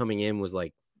total coming in was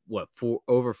like,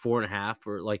 over 4.5,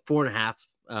 or like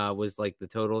 4.5 was like the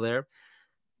total there.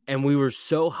 And we were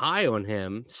so high on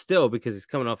him still because he's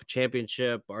coming off a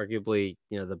championship, arguably,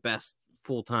 the best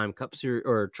full-time Cup Series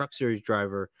or Truck Series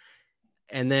driver.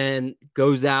 And then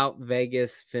goes out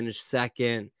Vegas, finished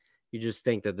second. You just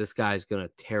think that this guy's going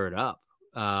to tear it up.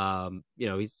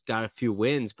 He's got a few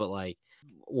wins, but like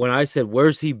when I said,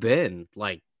 where's he been?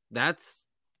 Like, that's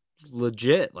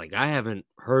legit. Like, I haven't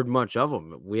heard much of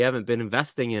him. We haven't been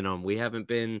investing in him. We haven't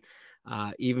been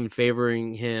even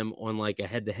favoring him on like a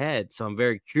head-to-head. So I'm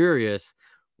very curious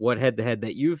what head-to-head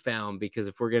that you found, because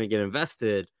if we're going to get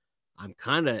invested, I'm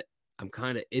kind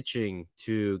of itching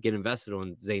to get invested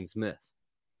on Zane Smith.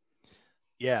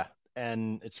 Yeah.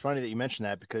 And it's funny that you mentioned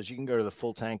that, because you can go to the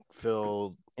Full Tank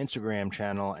Phil Instagram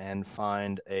channel and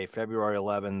find a February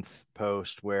 11th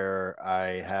post where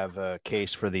I have a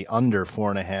case for the under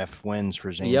 4.5 wins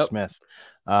for Zane Smith.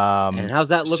 And how's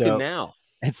that looking now?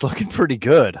 It's looking pretty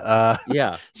good.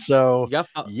 Yeah. So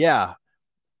yeah.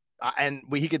 And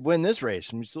he could win this race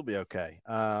and we'd still be okay.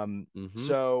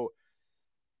 So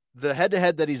the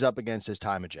head-to-head that he's up against is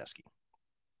Ty Majeski.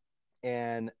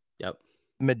 And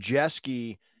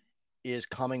Majeski is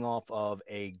coming off of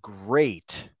a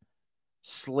great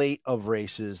slate of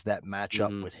races that match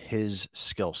up with his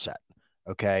skill set.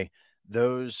 Okay.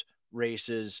 Those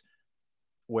races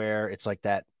where it's like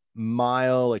that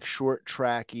mile, like short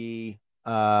tracky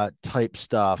type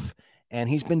stuff. And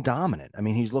he's been dominant. I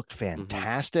mean, he's looked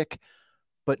fantastic,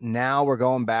 but now we're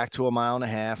going back to a mile and a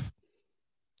half,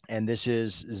 and this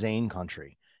is Zane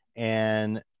country.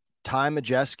 And Ty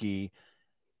Majeski,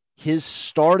 his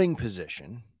starting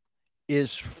position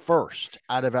is first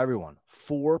out of everyone.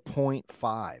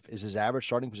 4.5 is his average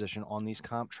starting position on these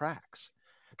comp tracks.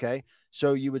 Okay.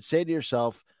 So you would say to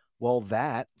yourself, well,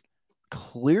 that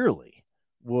clearly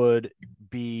would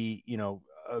be,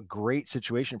 a great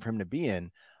situation for him to be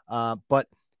in. But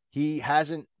he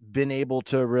hasn't been able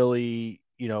to really,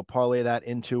 parlay that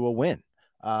into a win.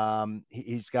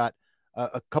 He's got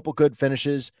a couple good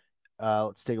finishes.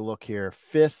 Let's take a look here.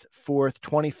 5th, 4th,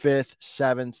 25th,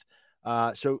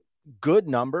 7th. So good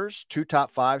numbers, 2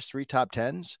 top 5s, 3 top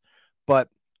 10s, but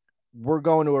we're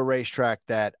going to a racetrack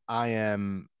that I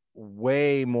am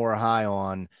way more high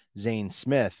on Zane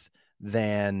Smith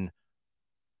than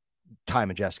Ty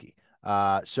Majeski.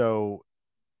 So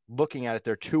looking at it,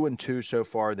 they're 2-2 so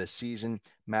far this season,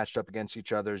 matched up against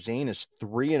each other. Zane is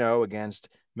 3-0 against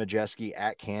Majeski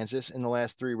at Kansas in the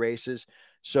last 3 races.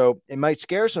 So it might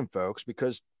scare some folks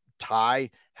because Ty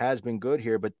has been good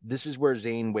here, but this is where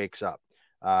Zane wakes up.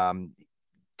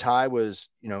 Ty was,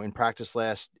 in practice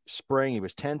last spring. He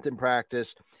was 10th in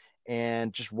practice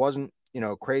and just wasn't,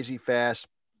 crazy fast.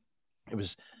 It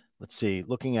was, let's see,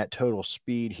 looking at total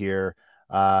speed here.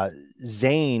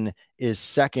 Zane is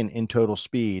 2nd in total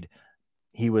speed.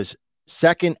 He was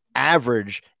 2nd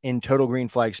average in total green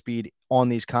flag speed on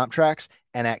these comp tracks.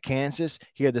 And at Kansas,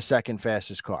 he had the 2nd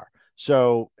fastest car.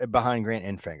 So behind Grant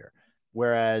Enfinger.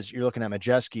 Whereas you're looking at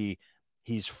Majeski,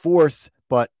 he's 4th,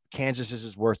 but Kansas is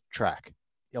his worst track.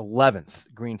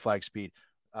 11th green flag speed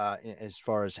as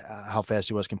far as how fast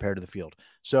he was compared to the field.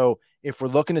 So if we're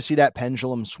looking to see that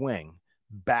pendulum swing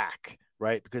back,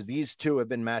 right? Because these two have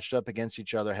been matched up against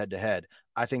each other head to head.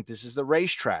 I think this is the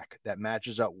racetrack that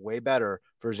matches up way better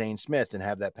for Zane Smith and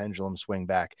have that pendulum swing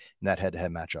back in that head to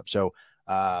head matchup. So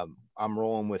I'm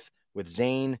rolling with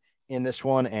Zane in this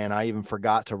one. And I even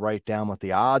forgot to write down what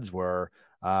the odds were.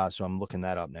 So I'm looking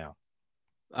that up now.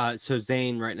 So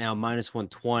Zane right now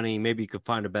 -120. Maybe you could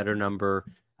find a better number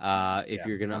if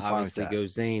you're gonna obviously go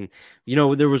Zane. You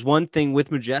know, there was one thing with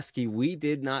Majeski we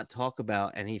did not talk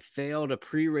about, and he failed a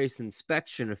pre-race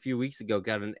inspection a few weeks ago.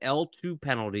 Got an L2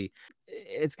 penalty.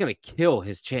 It's gonna kill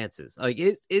his chances. Like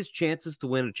his chances to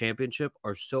win a championship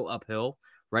are so uphill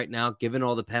right now, given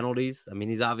all the penalties. I mean,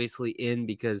 he's obviously in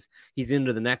because he's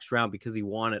into the next round because he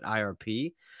won at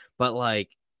IRP, but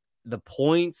like the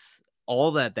points,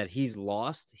 all that he's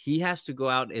lost, he has to go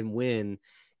out and win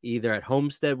either at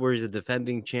Homestead, where he's a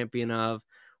defending champion of,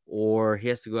 or he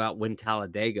has to go out and win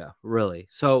Talladega, really.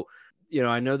 So, you know,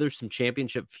 I know there's some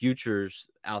championship futures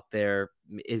out there.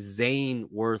 Is Zane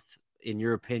worth, in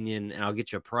your opinion, and I'll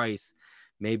get you a price,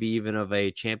 maybe even of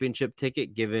a championship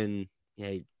ticket, given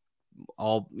Majeski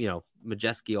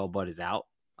all but is out,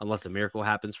 unless a miracle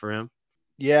happens for him?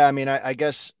 Yeah, I mean, I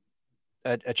guess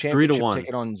a championship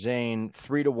ticket on Zane,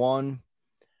 3-1.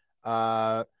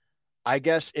 I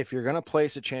guess if you're going to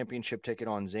place a championship ticket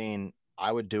on Zane,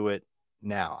 I would do it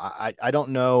now. I don't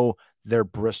know their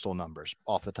Bristol numbers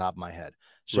off the top of my head.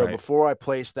 So before I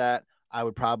place that, I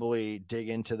would probably dig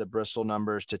into the Bristol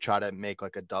numbers to try to make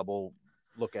like a double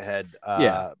look ahead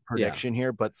prediction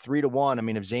here. But 3-1, I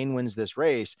mean, if Zane wins this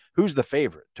race, who's the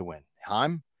favorite to win?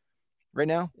 Heim right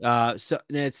now? So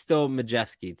it's still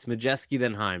Majeski. It's Majeski,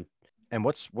 then Heim. And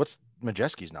what's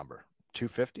Majeski's number?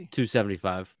 250?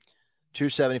 275.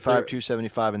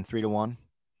 275, and 3-1.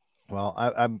 Well,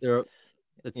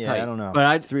 it's tight. I don't know.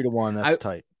 But 3-1, that's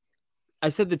tight. I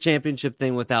said the championship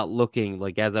thing without looking,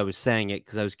 like as I was saying it,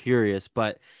 because I was curious.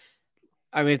 But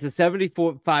I mean, it's a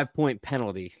 75-point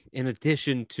penalty in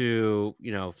addition to,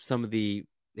 you know, some of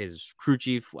his crew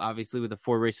chief, obviously with a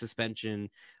 4-race suspension,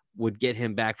 would get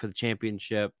him back for the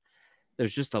championship.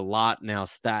 There's just a lot now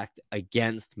stacked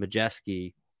against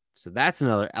Majeski. So that's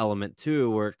another element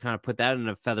too, where it kind of put that in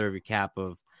a feather of your cap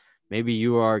of maybe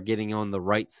you are getting on the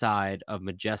right side of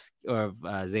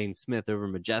Zane Smith over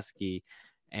Majeski.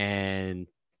 And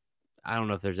I don't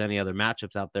know if there's any other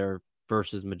matchups out there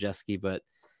versus Majeski, but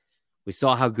we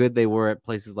saw how good they were at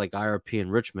places like IRP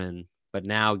and Richmond. But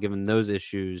now, given those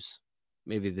issues,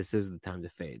 maybe this is the time to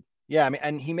fade. Yeah, I mean,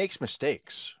 and he makes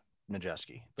mistakes,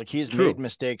 Majeski. Like he's made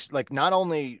mistakes. Like not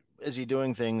only is he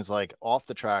doing things like off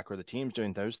the track, or the team's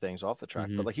doing those things off the track,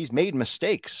 but like he's made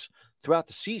mistakes throughout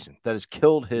the season that has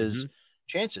killed his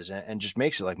chances and just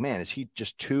makes it like, man, is he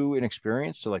just too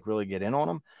inexperienced to like really get in on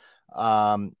him?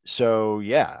 So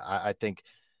yeah, I think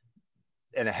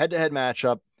in a head-to-head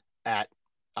matchup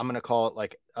I'm going to call it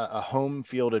like a home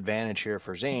field advantage here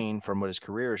for Zane from what his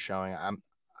career is showing.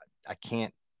 I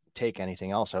can't take anything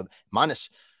else. Minus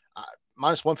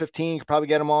 115, you could probably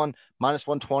get him on. Minus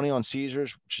 120 on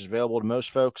Caesars, which is available to most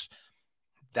folks.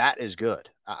 That is good.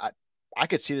 I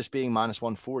could see this being minus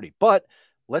 140, but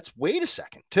let's wait a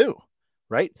second too,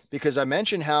 right? Because I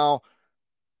mentioned how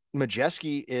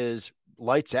Majeski is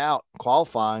lights out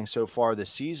qualifying so far this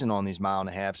season on these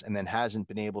 1.5 miles and then hasn't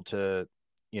been able to,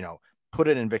 put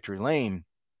it in victory lane.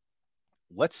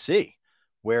 Let's see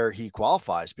where he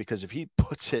qualifies, because if he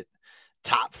puts it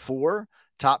top 4,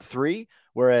 top 3,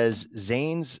 whereas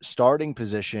Zane's starting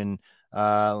position,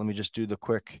 let me just do the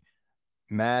quick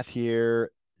math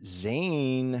here.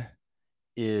 Zane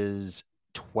is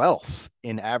 12th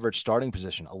in average starting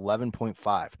position,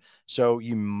 11.5. So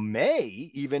you may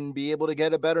even be able to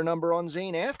get a better number on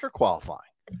Zane after qualifying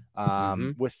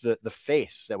with the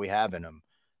faith that we have in him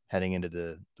heading into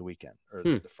the weekend or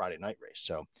the Friday night race.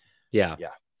 So yeah.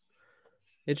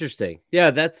 Interesting.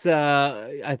 Yeah, that's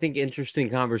I think interesting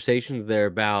conversations there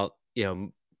about, a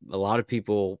lot of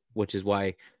people, which is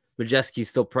why Majeski's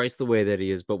still priced the way that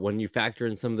he is. But when you factor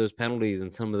in some of those penalties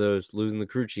and some of those losing the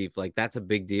crew chief, like that's a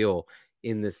big deal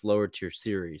in this lower tier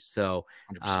series. So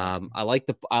I like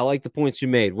the points you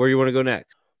made. Where do you want to go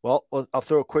next? Well, I'll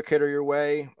throw a quick hitter your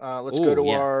way. Let's go to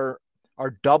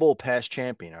our double past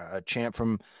champion, a champ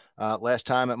from last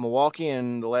time at Milwaukee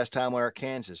and the last time we were at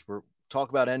Kansas. We're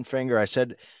talking about Enfinger. I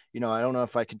said, I don't know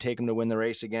if I could take him to win the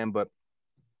race again, but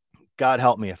God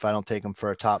help me if I don't take him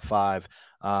for a top 5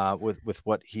 with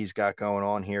what he's got going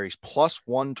on here. He's plus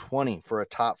 120 for a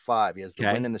top 5. He has the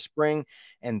win in the spring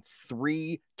and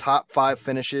 3 top 5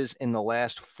 finishes in the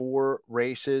last 4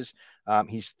 races.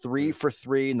 He's 3 for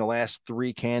 3 in the last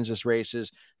 3 Kansas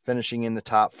races, finishing in the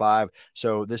top 5.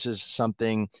 So this is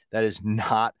something that is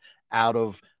not out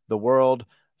of the world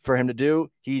for him to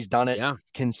do. He's done it Yeah.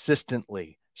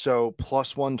 consistently. So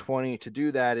plus 120 to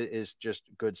do that is just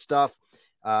good stuff.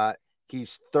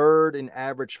 He's third in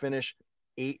average finish,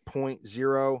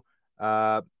 8.0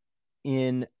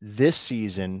 in this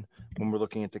season. When we're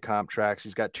looking at the comp tracks,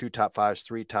 he's got 2 top 5s,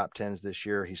 3 top 10s this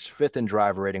year. He's fifth in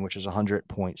driver rating, which is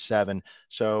 100.7.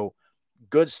 So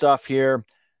good stuff here.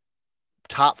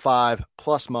 Top 5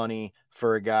 plus money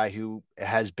for a guy who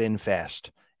has been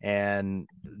fast. And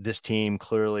this team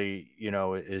clearly,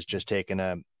 is just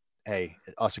taking hey,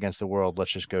 us against the world.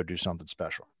 Let's just go do something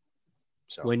special.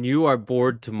 So when you are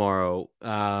bored tomorrow,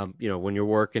 when you're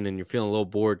working and you're feeling a little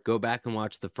bored, go back and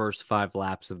watch the first 5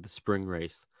 laps of the spring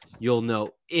race. You'll know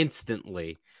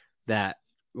instantly that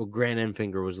Grant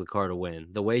Enfinger was the car to win.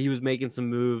 The way he was making some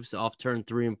moves off turn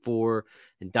 3 and 4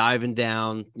 and diving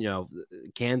down,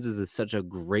 Kansas is such a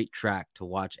great track to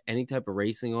watch any type of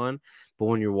racing on. But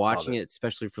when you're watching it,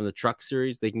 especially from the truck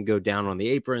series, they can go down on the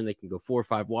apron. They can go 4 or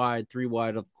 5 wide, 3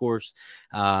 wide, of course.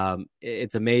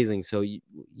 It's amazing. So you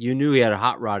knew he had a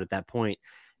hot rod at that point.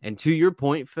 And to your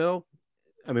point, Phil,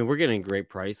 I mean, we're getting a great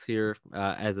price here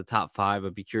as the top 5.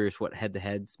 I'd be curious what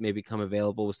head-to-heads may become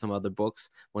available with some other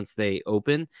books once they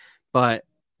open. But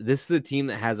this is a team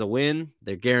that has a win.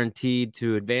 They're guaranteed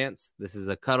to advance. This is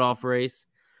a cutoff race.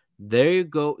 They're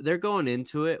going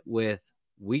into it with,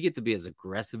 we get to be as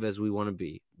aggressive as we want to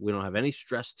be. We don't have any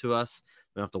stress to us.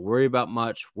 We don't have to worry about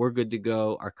much. We're good to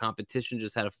go. Our competition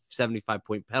just had a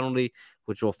 75-point penalty,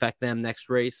 which will affect them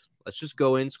next race. Let's just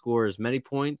go in, score as many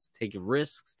points, take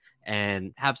risks,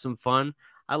 and have some fun.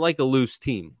 I like a loose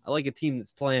team. I like a team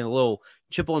that's playing a little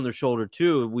chip on their shoulder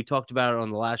too. We talked about it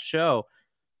on the last show.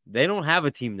 They don't have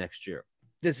a team next year.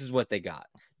 This is what they got.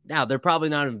 Now, they're probably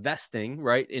not investing,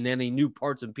 right, in any new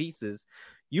parts and pieces.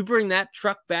 You bring that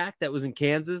truck back that was in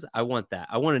Kansas, I want that.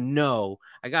 I want to know.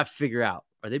 I got to figure out.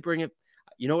 Are they bringing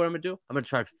 – you know what I'm going to do? I'm going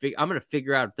to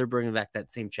figure out if they're bringing back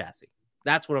that same chassis.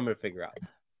 That's what I'm going to figure out.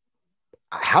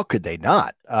 How could they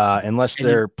not? Unless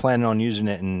they're planning on using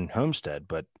it in Homestead,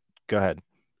 but go ahead.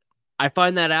 I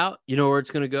find that out. You know where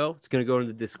it's going to go? It's going to go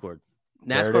into the Discord.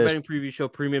 NASCAR Betting Preview Show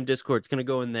Premium Discord. It's going to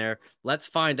go in there. Let's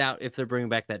find out if they're bringing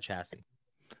back that chassis.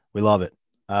 We love it.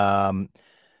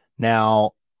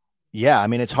 Now, yeah, I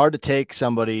mean, it's hard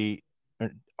to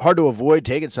avoid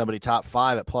taking somebody top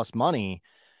 5 at plus money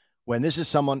when this is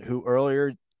someone who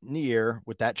earlier in the year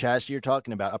with that chassis you're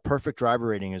talking about, a perfect driver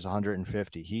rating is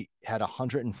 150. He had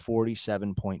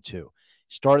 147.2.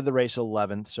 Started the race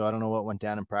 11th, so I don't know what went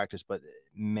down in practice, but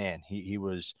man, he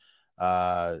was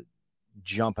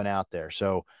jumping out there.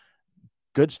 So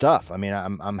good stuff. I mean,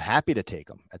 I'm happy to take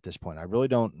him at this point. I really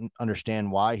don't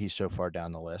understand why he's so far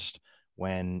down the list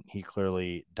when he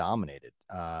clearly dominated.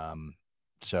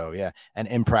 So yeah, and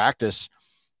in practice,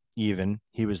 even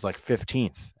he was like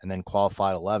 15th and then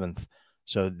qualified 11th.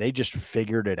 So they just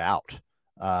figured it out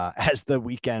as the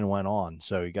weekend went on.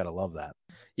 So you got to love that.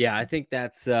 Yeah, I think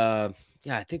that's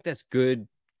good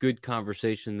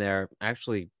conversation there.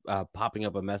 Actually, popping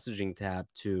up a messaging tab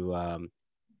to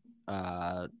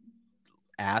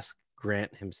ask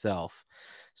Grant himself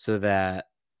so that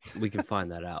we can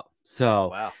find that out. So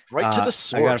wow, right to the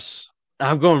source.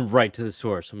 I'm going right to the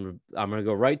source. I'm gonna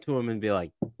go right to him and be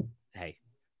like, "Hey,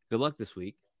 good luck this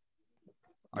week.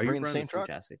 Are you bringing the same truck?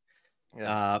 Chassis?"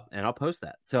 Yeah. And I'll post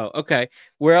that. So, okay.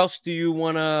 Where else you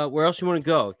want to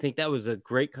go? I think that was a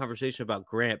great conversation about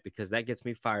Grant because that gets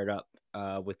me fired up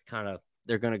with kind of,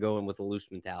 they're going to go in with a loose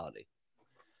mentality.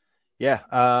 Yeah.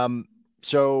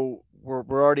 So we're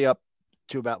already up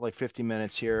to about like 50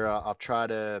 minutes here. I'll try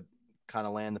to kind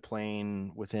of land the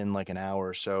plane within like an hour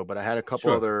or so, but I had a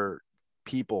couple other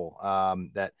people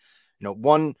that,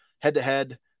 one head to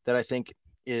head that I think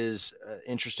is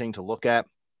interesting to look at.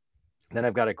 Then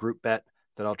I've got a group bet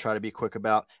that I'll try to be quick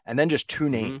about, and then just 2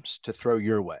 names to throw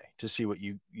your way to see what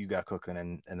you got cooking.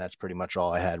 And that's pretty much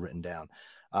all I had written down.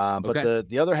 But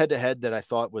the other head-to-head that I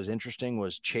thought was interesting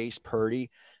was Chase Purdy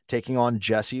taking on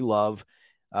Jesse Love,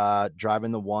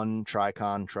 driving the 1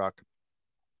 Tricon truck.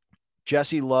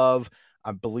 Jesse Love,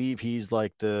 I believe he's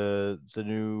like the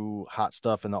new hot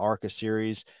stuff in the ARCA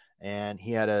series, and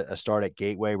he had a start at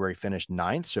Gateway where he finished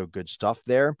 9th, so good stuff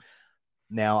there.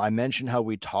 Now, I mentioned how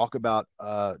we talk about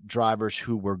drivers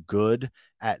who were good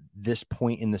at this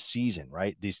point in the season,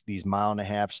 right? These mile and a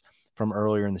halves from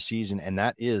earlier in the season, and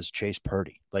that is Chase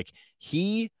Purdy. Like,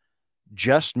 he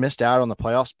just missed out on the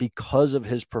playoffs because of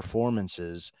his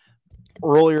performances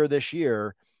earlier this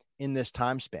year in this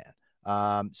time span.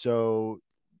 So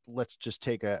let's just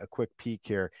take a quick peek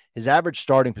here. His average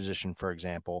starting position, for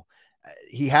example,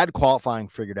 he had qualifying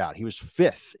figured out. He was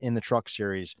 5th in the truck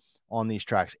series on these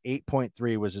tracks.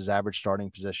 8.3 was his average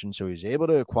starting position. So he was able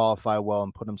to qualify well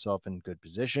and put himself in good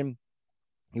position.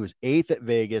 He was 8th at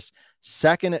Vegas,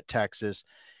 2nd at Texas.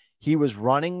 He was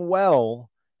running well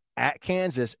at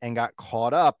Kansas and got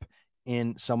caught up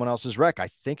in someone else's wreck. I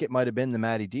think it might have been the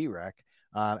Matty D wreck.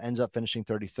 Ends up finishing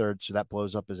 33rd, so that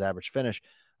blows up his average finish.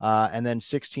 And then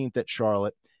 16th at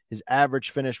Charlotte. His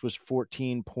average finish was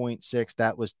 14.6.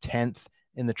 That was 10th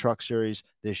in the Truck Series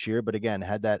this year, but again,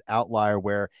 had that outlier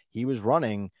where he was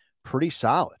running pretty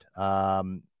solid.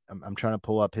 I'm trying to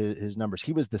pull up his numbers.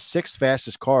 He was the 6th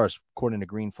fastest car, according to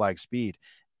Green Flag Speed,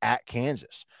 at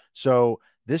Kansas. So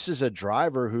this is a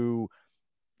driver who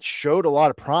showed a lot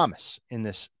of promise in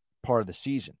this part of the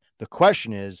season. The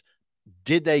question is,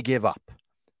 did they give up,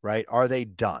 right? Are they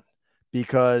done?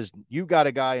 Because you got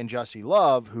a guy in Jesse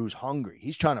Love who's hungry.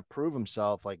 He's trying to prove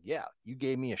himself like, yeah, you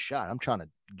gave me a shot. I'm trying to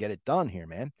get it done here,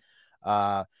 man.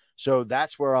 So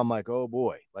that's where I'm like, oh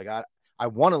boy, like I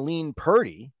want to lean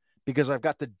Purdy because I've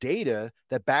got the data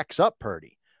that backs up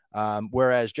Purdy.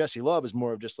 Whereas Jesse Love is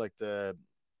more of just like the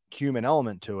human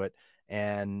element to it,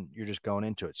 and you're just going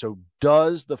into it. So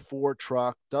does the 4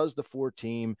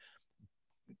 team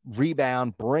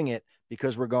rebound, bring it,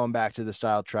 because we're going back to the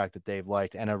style track that they've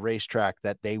liked and a racetrack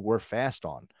that they were fast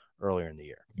on earlier in the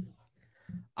year?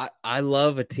 I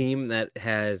love a team that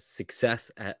has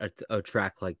success at a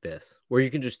track like this, where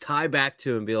you can just tie back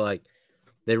to and be like,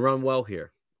 they run well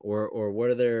here, or what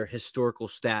are their historical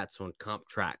stats on comp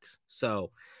tracks?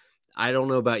 So I don't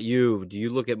know about you. Do you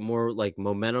look at more like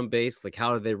momentum based, like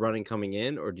how are they running coming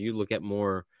in, or do you look at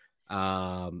more,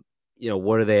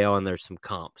 what are they on? There's some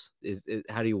comps.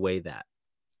 How do you weigh that?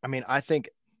 I mean, I think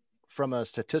from a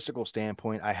statistical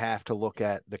standpoint, I have to look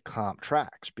at the comp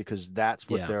tracks because that's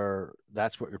what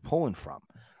that's what you're pulling from.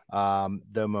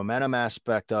 The momentum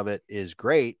aspect of it is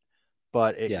great,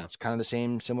 but it's kind of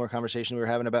the similar conversation we were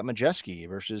having about Majeski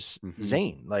versus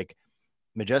Zane. Like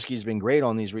Majeski's been great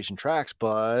on these recent tracks,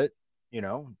 but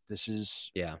this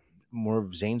is more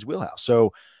of Zane's wheelhouse.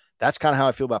 So that's kind of how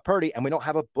I feel about Purdy. And we don't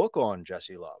have a book on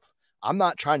Jesse Love. I'm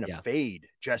not trying to fade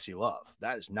Jesse Love.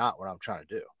 That is not what I'm trying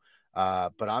to do.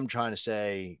 But I'm trying to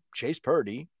say Chase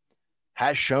Purdy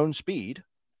has shown speed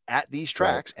at these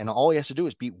tracks, and all he has to do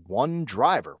is beat one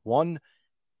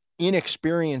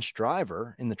inexperienced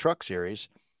driver in the Truck Series.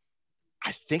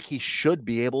 I think he should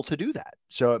be able to do that.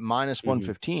 So at minus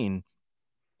 115,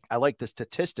 I like the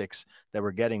statistics that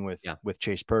we're getting with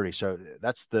Chase Purdy. So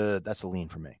that's the lean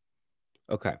for me.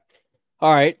 Okay.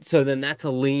 All right. So then that's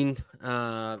a lean,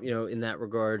 in that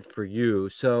regard for you.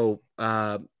 So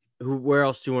where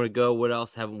else do you want to go? What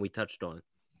else haven't we touched on?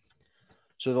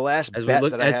 So the last bet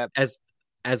that I have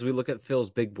as we look at Phil's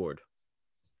big board.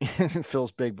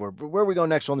 Phil's big board. But where we go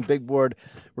next on the big board,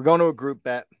 we're going to a group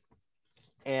bet.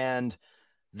 And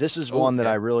this is one that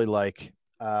I really like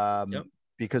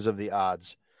because of the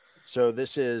odds. So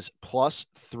this is plus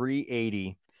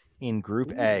 380 in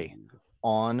Group A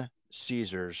on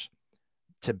Caesars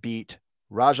to beat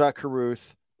Rajah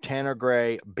Caruth, Tanner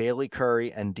Gray, Bailey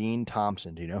Curry, and Dean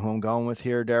Thompson. Do you know who I'm going with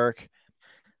here, Derek?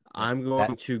 I'm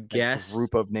going to guess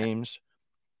group of names.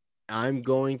 I'm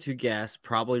going to guess,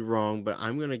 probably wrong, but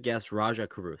I'm going to guess Rajah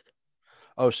Caruth.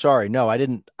 Oh, sorry. No, I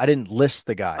didn't list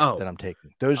the guy that I'm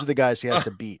taking. Those are the guys he has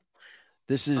to beat.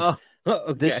 This is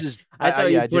this is I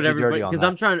thought you put everybody because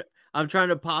I'm trying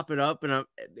to pop it up and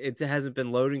it hasn't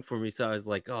been loading for me, so I was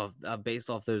like, based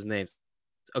off those names.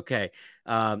 Okay,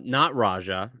 not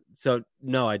Rajah. So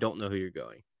no, I don't know who you're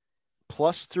going.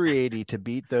 Plus 380 to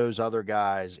beat those other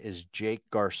guys is Jake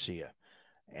Garcia.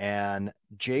 And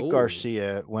Jake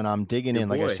Garcia, when I'm digging in,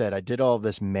 like I said, I did all of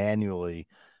this manually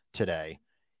today.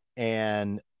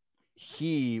 And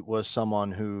he was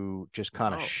someone who just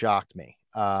kind of shocked me.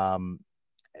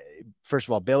 First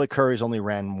of all, Bailey Curry's only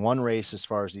ran one race as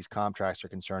far as these comp tracks are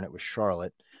concerned. It was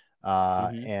Charlotte.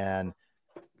 And,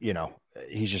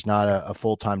 he's just not a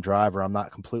full-time driver. I'm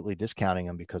not completely discounting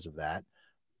him because of that.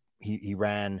 He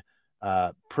ran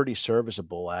pretty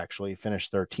serviceable, actually. He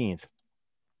finished 13th.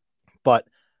 But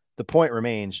the point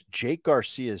remains, Jake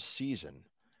Garcia's season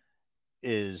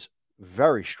is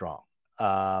very strong.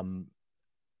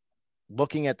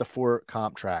 Looking at the 4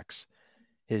 comp tracks,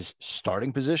 his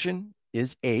starting position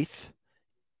is 8th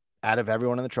out of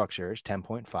everyone in the Truck Series,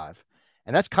 10.5.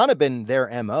 And that's kind of been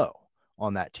their MO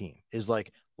on that team, is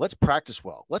like, let's practice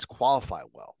well. Let's qualify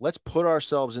well. Let's put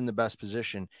ourselves in the best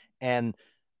position. And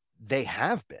they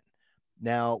have been.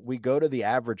 Now we go to the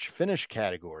average finish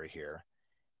category here,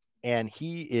 and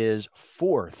he is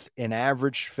 4th in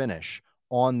average finish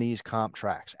on these comp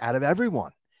tracks out of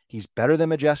everyone. He's better than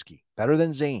Majeski, better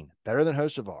than Zane, better than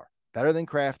Hocevar, better than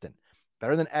Crafton,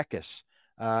 better than Eckes.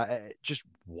 Just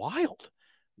wild.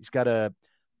 He's got a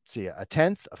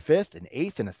 10th, a 5th, an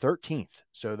 8th, and a 13th.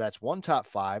 So that's 1 top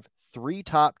 5, 3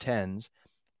 top 10s,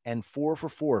 and 4 for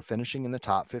 4 finishing in the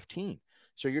top 15.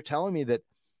 So you're telling me that,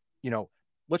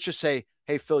 let's just say,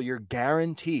 hey, Phil, you're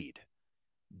guaranteed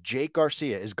Jake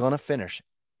Garcia is going to finish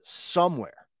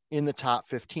somewhere in the top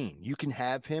 15. You can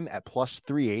have him at plus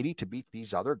 380 to beat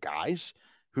these other guys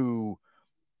who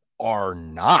are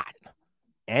not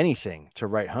anything to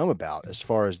write home about as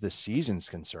far as this season's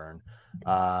concerned.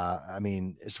 I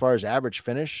mean, as far as average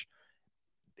finish,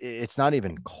 it's not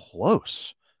even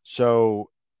close. So,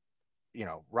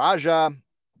 Raja,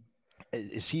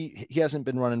 he hasn't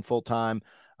been running full time.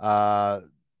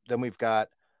 Then we've got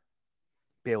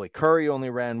Bailey Curry, only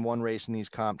ran 1 race in these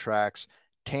comp tracks.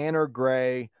 Tanner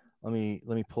Gray, let me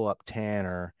pull up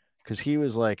Tanner, because he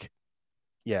was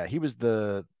he was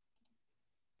the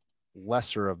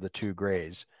lesser of the 2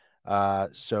 Grays.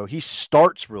 So he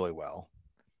starts really well.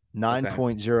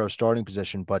 9.0 starting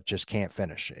position, but just can't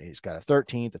finish. He's got a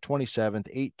 13th, a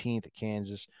 27th, 18th at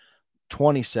Kansas,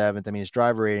 27th. I mean, his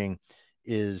driver rating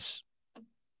is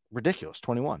ridiculous,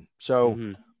 21.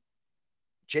 So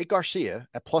Jake Garcia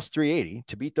at plus 380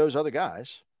 to beat those other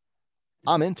guys,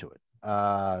 I'm into it.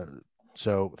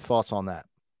 So thoughts on that?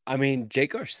 I mean,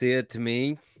 Jake Garcia, to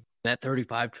me, that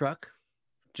 35 truck,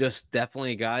 just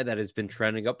definitely a guy that has been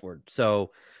trending upward.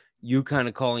 So you kind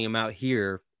of calling him out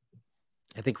here,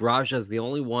 I think Raja is the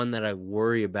only one that I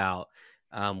worry about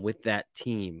with that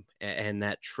team and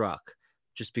that truck,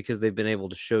 just because they've been able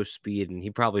to show speed, and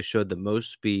he probably showed the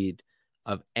most speed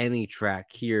of any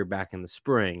track here back in the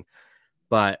spring.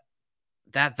 But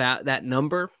that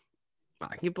number,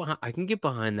 I can get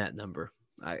behind that number.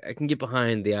 I can get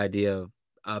behind the idea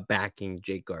of backing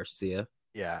Jake Garcia.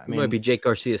 Yeah, It might be Jake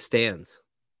Garcia stands.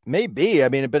 Maybe. I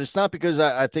mean, but it's not because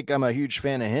I think I'm a huge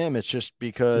fan of him. It's just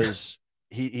because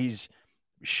he's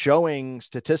showing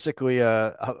statistically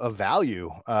a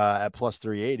value at plus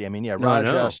 380. I mean, yeah,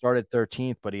 Raja started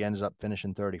 13th, but he ends up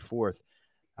finishing 34th.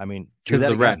 I mean, do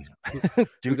that again.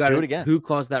 do it again. Who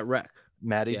caused that wreck?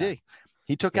 Matty D.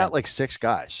 He took out like 6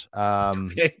 guys.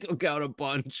 He took out a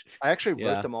bunch. I actually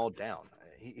wrote them all down.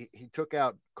 He took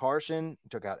out Carson, he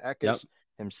took out Eckes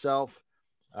himself.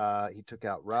 He took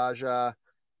out Raja,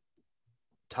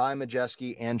 Ty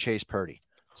Majeski, and Chase Purdy.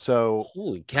 So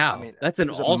holy cow, I mean, that's an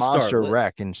all-star monster list.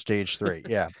 wreck in stage 3.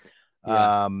 Yeah.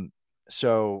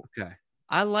 So okay,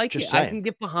 I like it. Saying. I can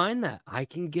get behind that.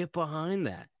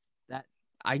 That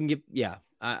I can get. Yeah,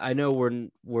 I know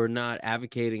we're not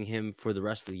advocating him for the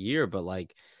rest of the year, but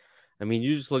I mean,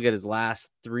 you just look at his last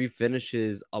 3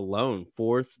 finishes alone: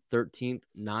 4th, 13th,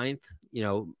 9th.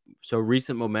 So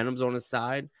recent momentum's on his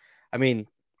side. I mean,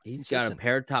 he's got a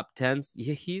pair of top 10s.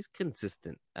 Yeah, he's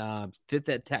consistent. 5th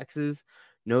at Texas.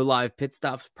 No live pit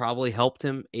stops probably helped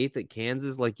him. 8th at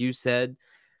Kansas, like you said.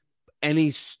 And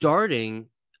he's starting,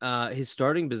 his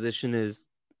starting position is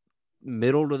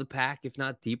middle to the pack, if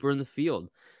not deeper in the field.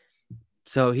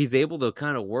 So he's able to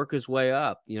kind of work his way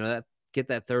up, get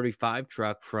that 35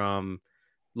 truck from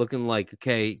looking like,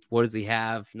 okay, what does he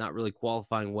have? Not really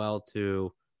qualifying well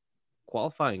to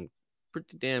qualifying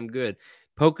pretty damn good.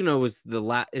 Pocono is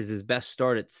his best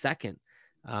start at 2nd.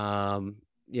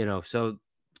 So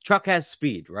truck has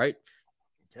speed, right?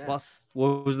 Yeah. Plus,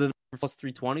 what was the number? Plus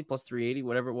 320, plus 380,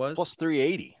 whatever it was? Plus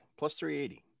 380.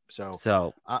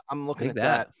 So I'm looking at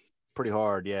that pretty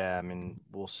hard. Yeah, I mean,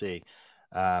 we'll see.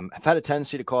 I've had a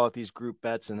tendency to call out these group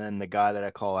bets, and then the guy that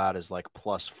I call out is like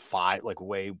plus 5, like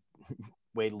way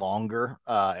longer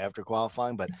after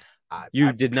qualifying. But I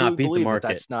did not beat the market.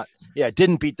 That's not. Yeah, it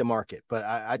didn't beat the market, but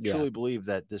I truly believe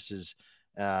that this is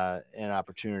an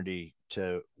opportunity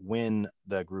to win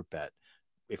the group bet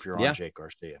if you're on Jake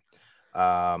Garcia.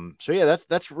 So yeah,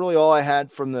 that's really all I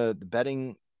had from the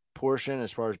betting portion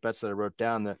as far as bets that I wrote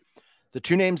down. The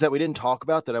 2 names that we didn't talk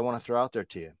about that I want to throw out there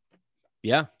to you.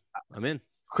 Yeah, I'm in.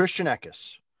 Christian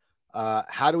Eckes.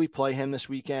 How do we play him this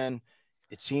weekend?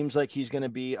 It seems like he's going to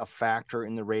be a factor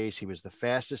in the race. He was the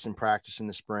fastest in practice in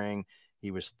the spring.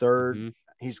 He was 3rd. Mm-hmm.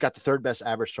 He's got the 3rd best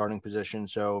average starting position.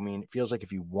 So, I mean, it feels like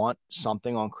if you want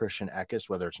something on Christian Eckes,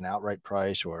 whether it's an outright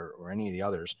price or any of the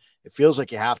others, it feels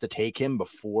like you have to take him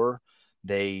before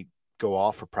they go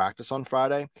off for practice on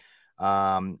Friday.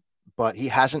 But he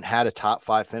hasn't had a top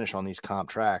 5 finish on these comp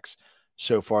tracks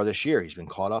so far this year. He's been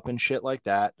caught up in shit like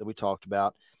that we talked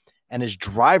about. And his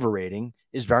driver rating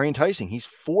is very enticing. He's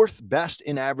 4th best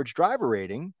in average driver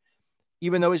rating,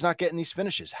 even though he's not getting these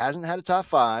finishes. Hasn't had a top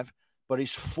 5, but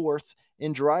he's 4th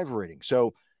in driver rating.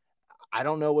 So I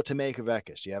don't know what to make of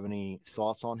Eckes. Do you have any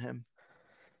thoughts on him?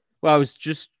 Well, I was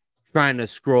just trying to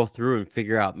scroll through and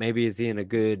figure out maybe is he in a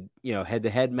good,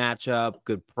 head-to-head matchup,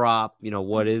 good prop,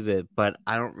 what is it? But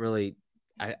I don't really.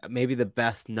 Maybe the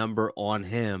best number on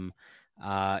him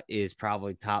is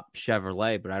probably top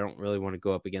Chevrolet, but I don't really want to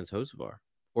go up against Hocevar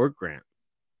or Grant.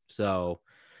 So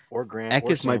or Grant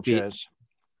or Sanchez.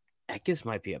 Eckes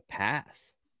might be a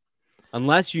pass.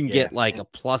 Unless you can get like a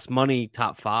plus money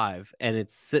top 5, and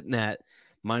it's sitting at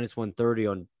minus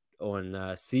 130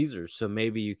 on Caesars. So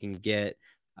maybe you can get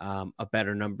a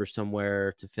better number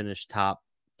somewhere to finish top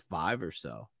 5 or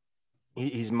so.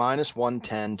 He's minus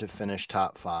 110 to finish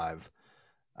top 5,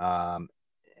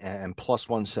 and plus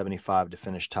 175 to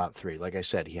finish top 3. Like I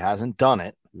said, he hasn't done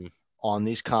it on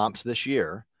these comps this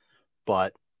year,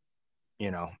 but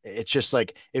it's just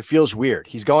like it feels weird.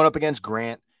 He's going up against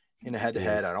Grant in a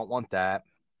head-to-head. I don't want that.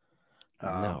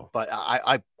 No, but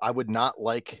I would not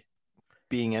like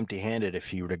being empty-handed if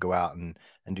he were to go out and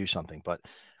do something. But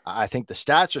I think the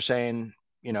stats are saying,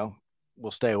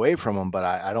 we'll stay away from him, but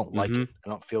I don't like it. I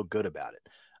don't feel good about it.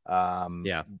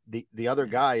 The other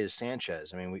guy is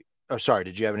Sanchez. I mean, sorry,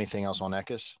 did you have anything else on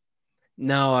Eckes?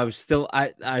 No,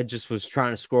 I just was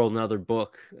trying to scroll another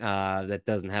book that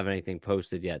doesn't have anything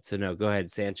posted yet. So no, go ahead,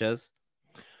 Sanchez.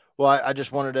 Well, I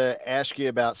just wanted to ask you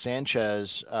about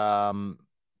Sanchez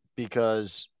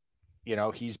because,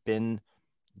 he's been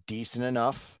decent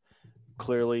enough,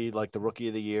 clearly like the rookie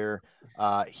of the year.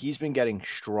 He's been getting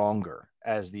stronger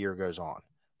as the year goes on.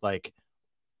 Like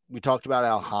we talked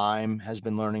about, Alheim has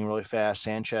been learning really fast.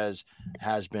 Sanchez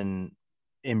has been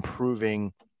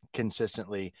improving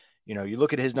consistently. You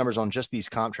look at his numbers on just these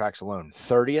comp tracks alone,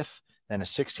 30th, then a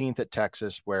 16th at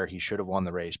Texas where he should have won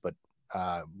the race, but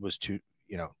was too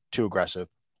aggressive.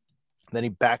 Then he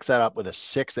backs that up with a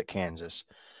 6th at Kansas,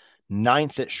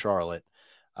 9th at Charlotte.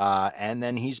 And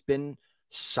then he's been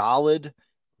solid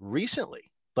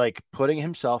recently, like putting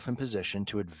himself in position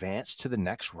to advance to the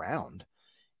next round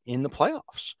in the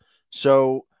playoffs.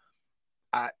 So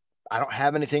I don't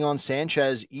have anything on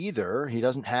Sanchez either. He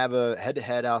doesn't have a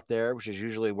head-to-head out there, which is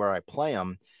usually where I play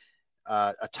him.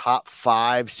 A top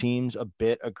 5 seems a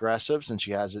bit aggressive since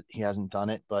he hasn't done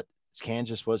it, but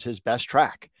Kansas was his best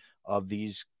track of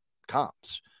these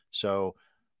comps. So,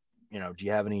 do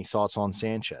you have any thoughts on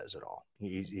Sanchez at all?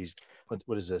 He's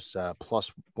what is this?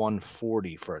 Plus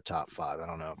 140 for a top 5. I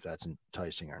don't know if that's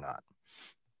enticing or not.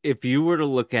 If you were to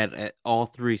look at all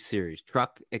 3 series,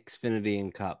 Truck, Xfinity,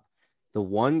 and Cup, the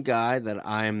one guy that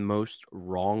I am most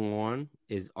wrong on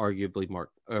is arguably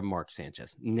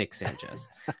Nick Sanchez.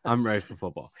 I'm ready for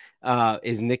football.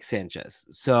 Is Nick Sanchez.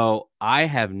 So I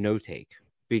have no take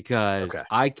because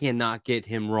I cannot get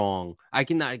him wrong. I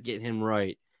cannot get him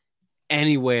right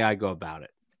any way I go about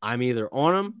it. I'm either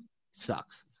on him,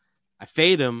 sucks. I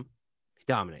fade him, he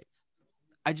dominates.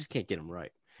 I just can't get him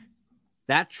right.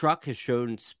 That truck has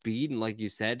shown speed, and like you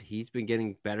said, he's been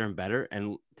getting better and better.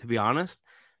 And to be honest,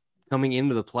 coming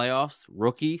into the playoffs,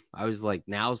 rookie, I was like,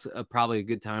 now's probably a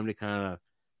good time to kind of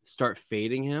start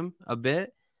fading him a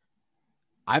bit.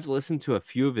 I've listened to a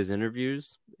few of his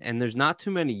interviews, and there's not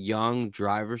too many young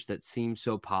drivers that seem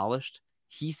so polished.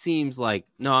 He seems like,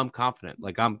 no, I'm confident.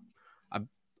 Like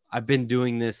I've been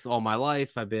doing this all my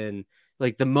life. I've been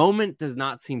like, the moment does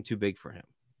not seem too big for him.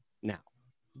 Now,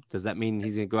 does that mean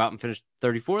he's going to go out and finish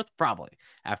 34th? Probably,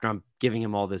 after I'm giving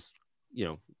him all this,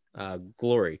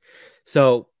 glory.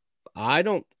 So I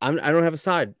don't have a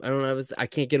side. I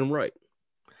can't get him right.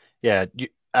 Yeah,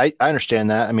 I understand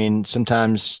that. I mean,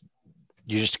 sometimes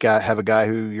you just got to have a guy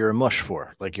who you're a mush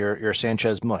for. Like you're a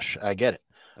Sanchez mush. I get it.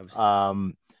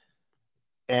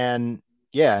 And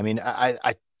yeah, I mean,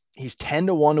 I he's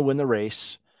 10-1 to win the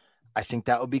race. I think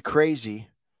that would be crazy,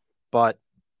 but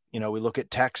we look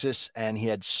at Texas, and he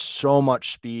had so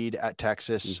much speed at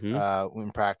Texas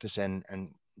in practice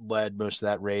and led most of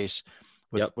that race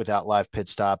without live pit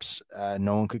stops.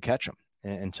 No one could catch him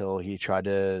until he tried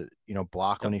to,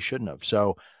 block when he shouldn't have.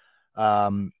 So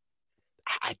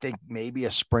I think maybe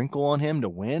a sprinkle on him to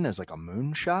win is like a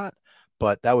moonshot,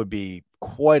 but that would be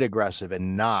quite aggressive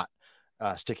and not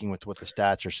sticking with what the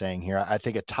stats are saying here. I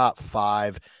think a top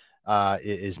 5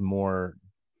 is more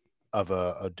of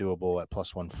a doable at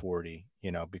plus 140,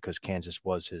 because Kansas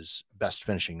was his best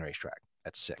finishing racetrack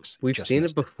at 6. We've seen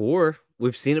it before.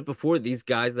 We've seen it before. These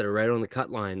guys that are right on the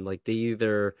cut line, like they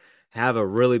either have a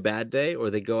really bad day or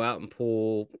they go out and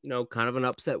pull, kind of an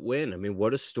upset win. I mean,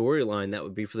 what a storyline that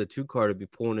would be for the 2-car to be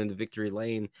pulling into victory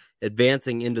lane,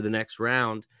 advancing into the next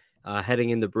round,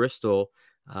 heading into Bristol.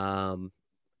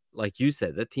 Like you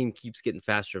said, that team keeps getting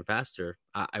faster and faster.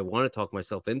 I want to talk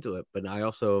myself into it, but I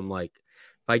also am like,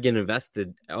 if I get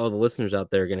invested, all the listeners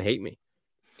out there are going to hate me.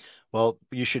 Well,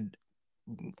 you should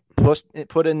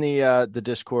put in the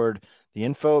Discord the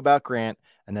info about Grant,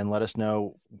 and then let us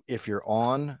know if you're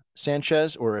on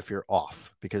Sanchez or if you're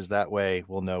off, because that way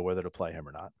we'll know whether to play him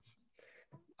or not.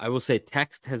 I will say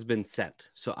text has been sent,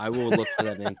 so I will look for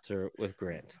that answer with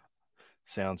Grant.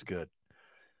 Sounds good.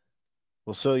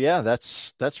 Well, so yeah,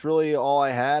 that's really all I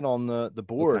had on the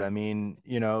board. Okay. I mean,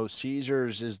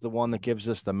 Caesars is the one that gives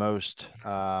us the most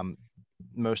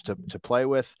to play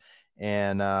with,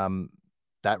 and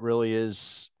that really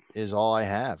is all I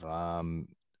have.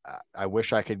 I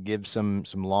wish I could give some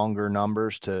longer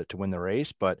numbers to win the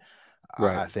race, but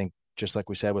Right. I think just like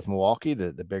we said with Milwaukee,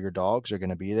 the bigger dogs are going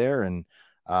to be there, and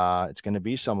it's going to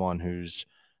be someone who's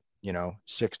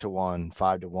 6-1,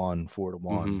 5-1,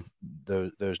 4-1,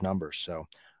 those numbers. So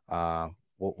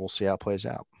we'll see how it plays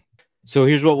out. So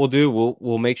here's what we'll do.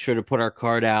 We'll make sure to put our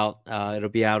card out. It'll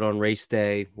be out on race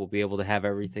day. We'll be able to have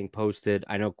everything posted.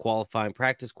 I know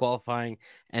practice qualifying,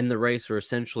 and the race are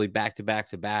essentially back to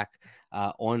back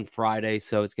on Friday.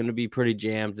 So it's going to be pretty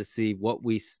jammed to see what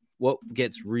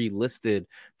gets relisted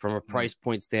from a price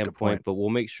point standpoint. But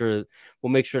we'll make sure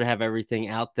to have everything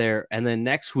out there. And then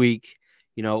next week,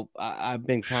 I've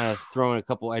been kind of throwing a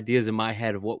couple ideas in my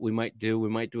head of what we might do. We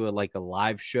might do a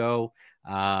live show,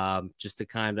 just to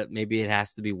kind of, maybe it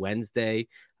has to be Wednesday,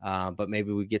 but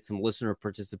maybe we get some listener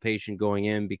participation going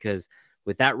in, because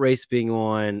with that race being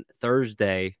on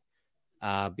Thursday,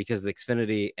 because the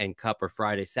Xfinity and Cup are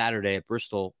Friday, Saturday at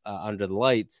Bristol under the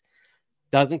lights,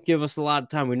 doesn't give us a lot of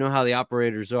time. We know how the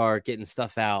operators are getting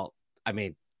stuff out. I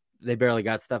mean, they barely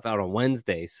got stuff out on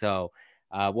Wednesday, so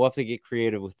we'll have to get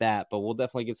creative with that, but we'll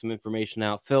definitely get some information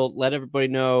out. Phil, let everybody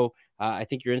know. I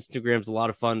think your Instagram's a lot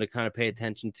of fun to kind of pay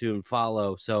attention to and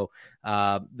follow. So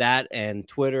that and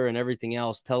Twitter and everything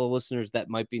else, tell the listeners that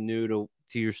might be new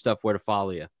to your stuff where to follow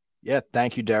you. Yeah,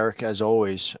 thank you, Derek, as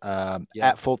always.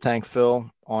 At Full Tank Phil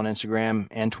on Instagram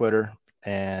and Twitter,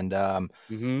 and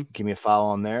give me a follow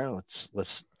on there.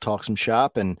 Let's talk some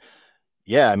shop. And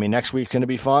yeah, I mean, next week's going to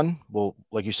be fun. We'll,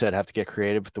 like you said, have to get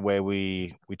creative with the way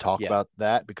we talk about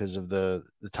that because of the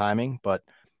timing, but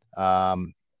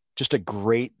just a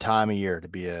great time of year to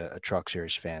be a Truck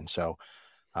Series fan. So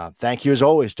thank you as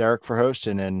always, Derek, for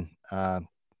hosting, and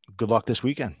good luck this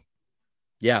weekend.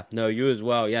 Yeah, no, you as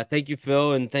well. Yeah, thank you,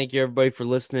 Phil, and thank you, everybody, for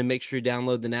listening. Make sure you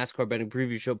download the NASCAR Betting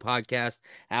Preview Show podcast,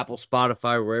 Apple,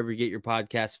 Spotify, wherever you get your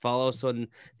podcasts. Follow us on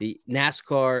the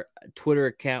NASCAR Twitter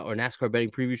account, or NASCAR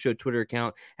Betting Preview Show Twitter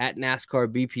account, at NASCAR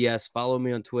BPS. Follow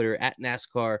me on Twitter, at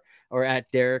NASCAR, or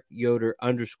at Derek Yoder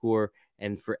 _.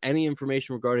 And for any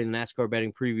information regarding the NASCAR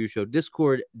Betting Preview Show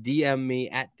Discord, DM me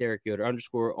at Derek Yoder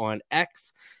 _ on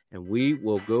X, and we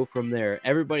will go from there.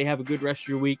 Everybody have a good rest of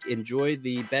your week. Enjoy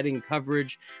the betting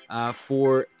coverage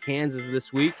for Kansas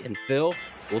this week. And Phil,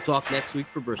 we'll talk next week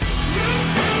for Bristol.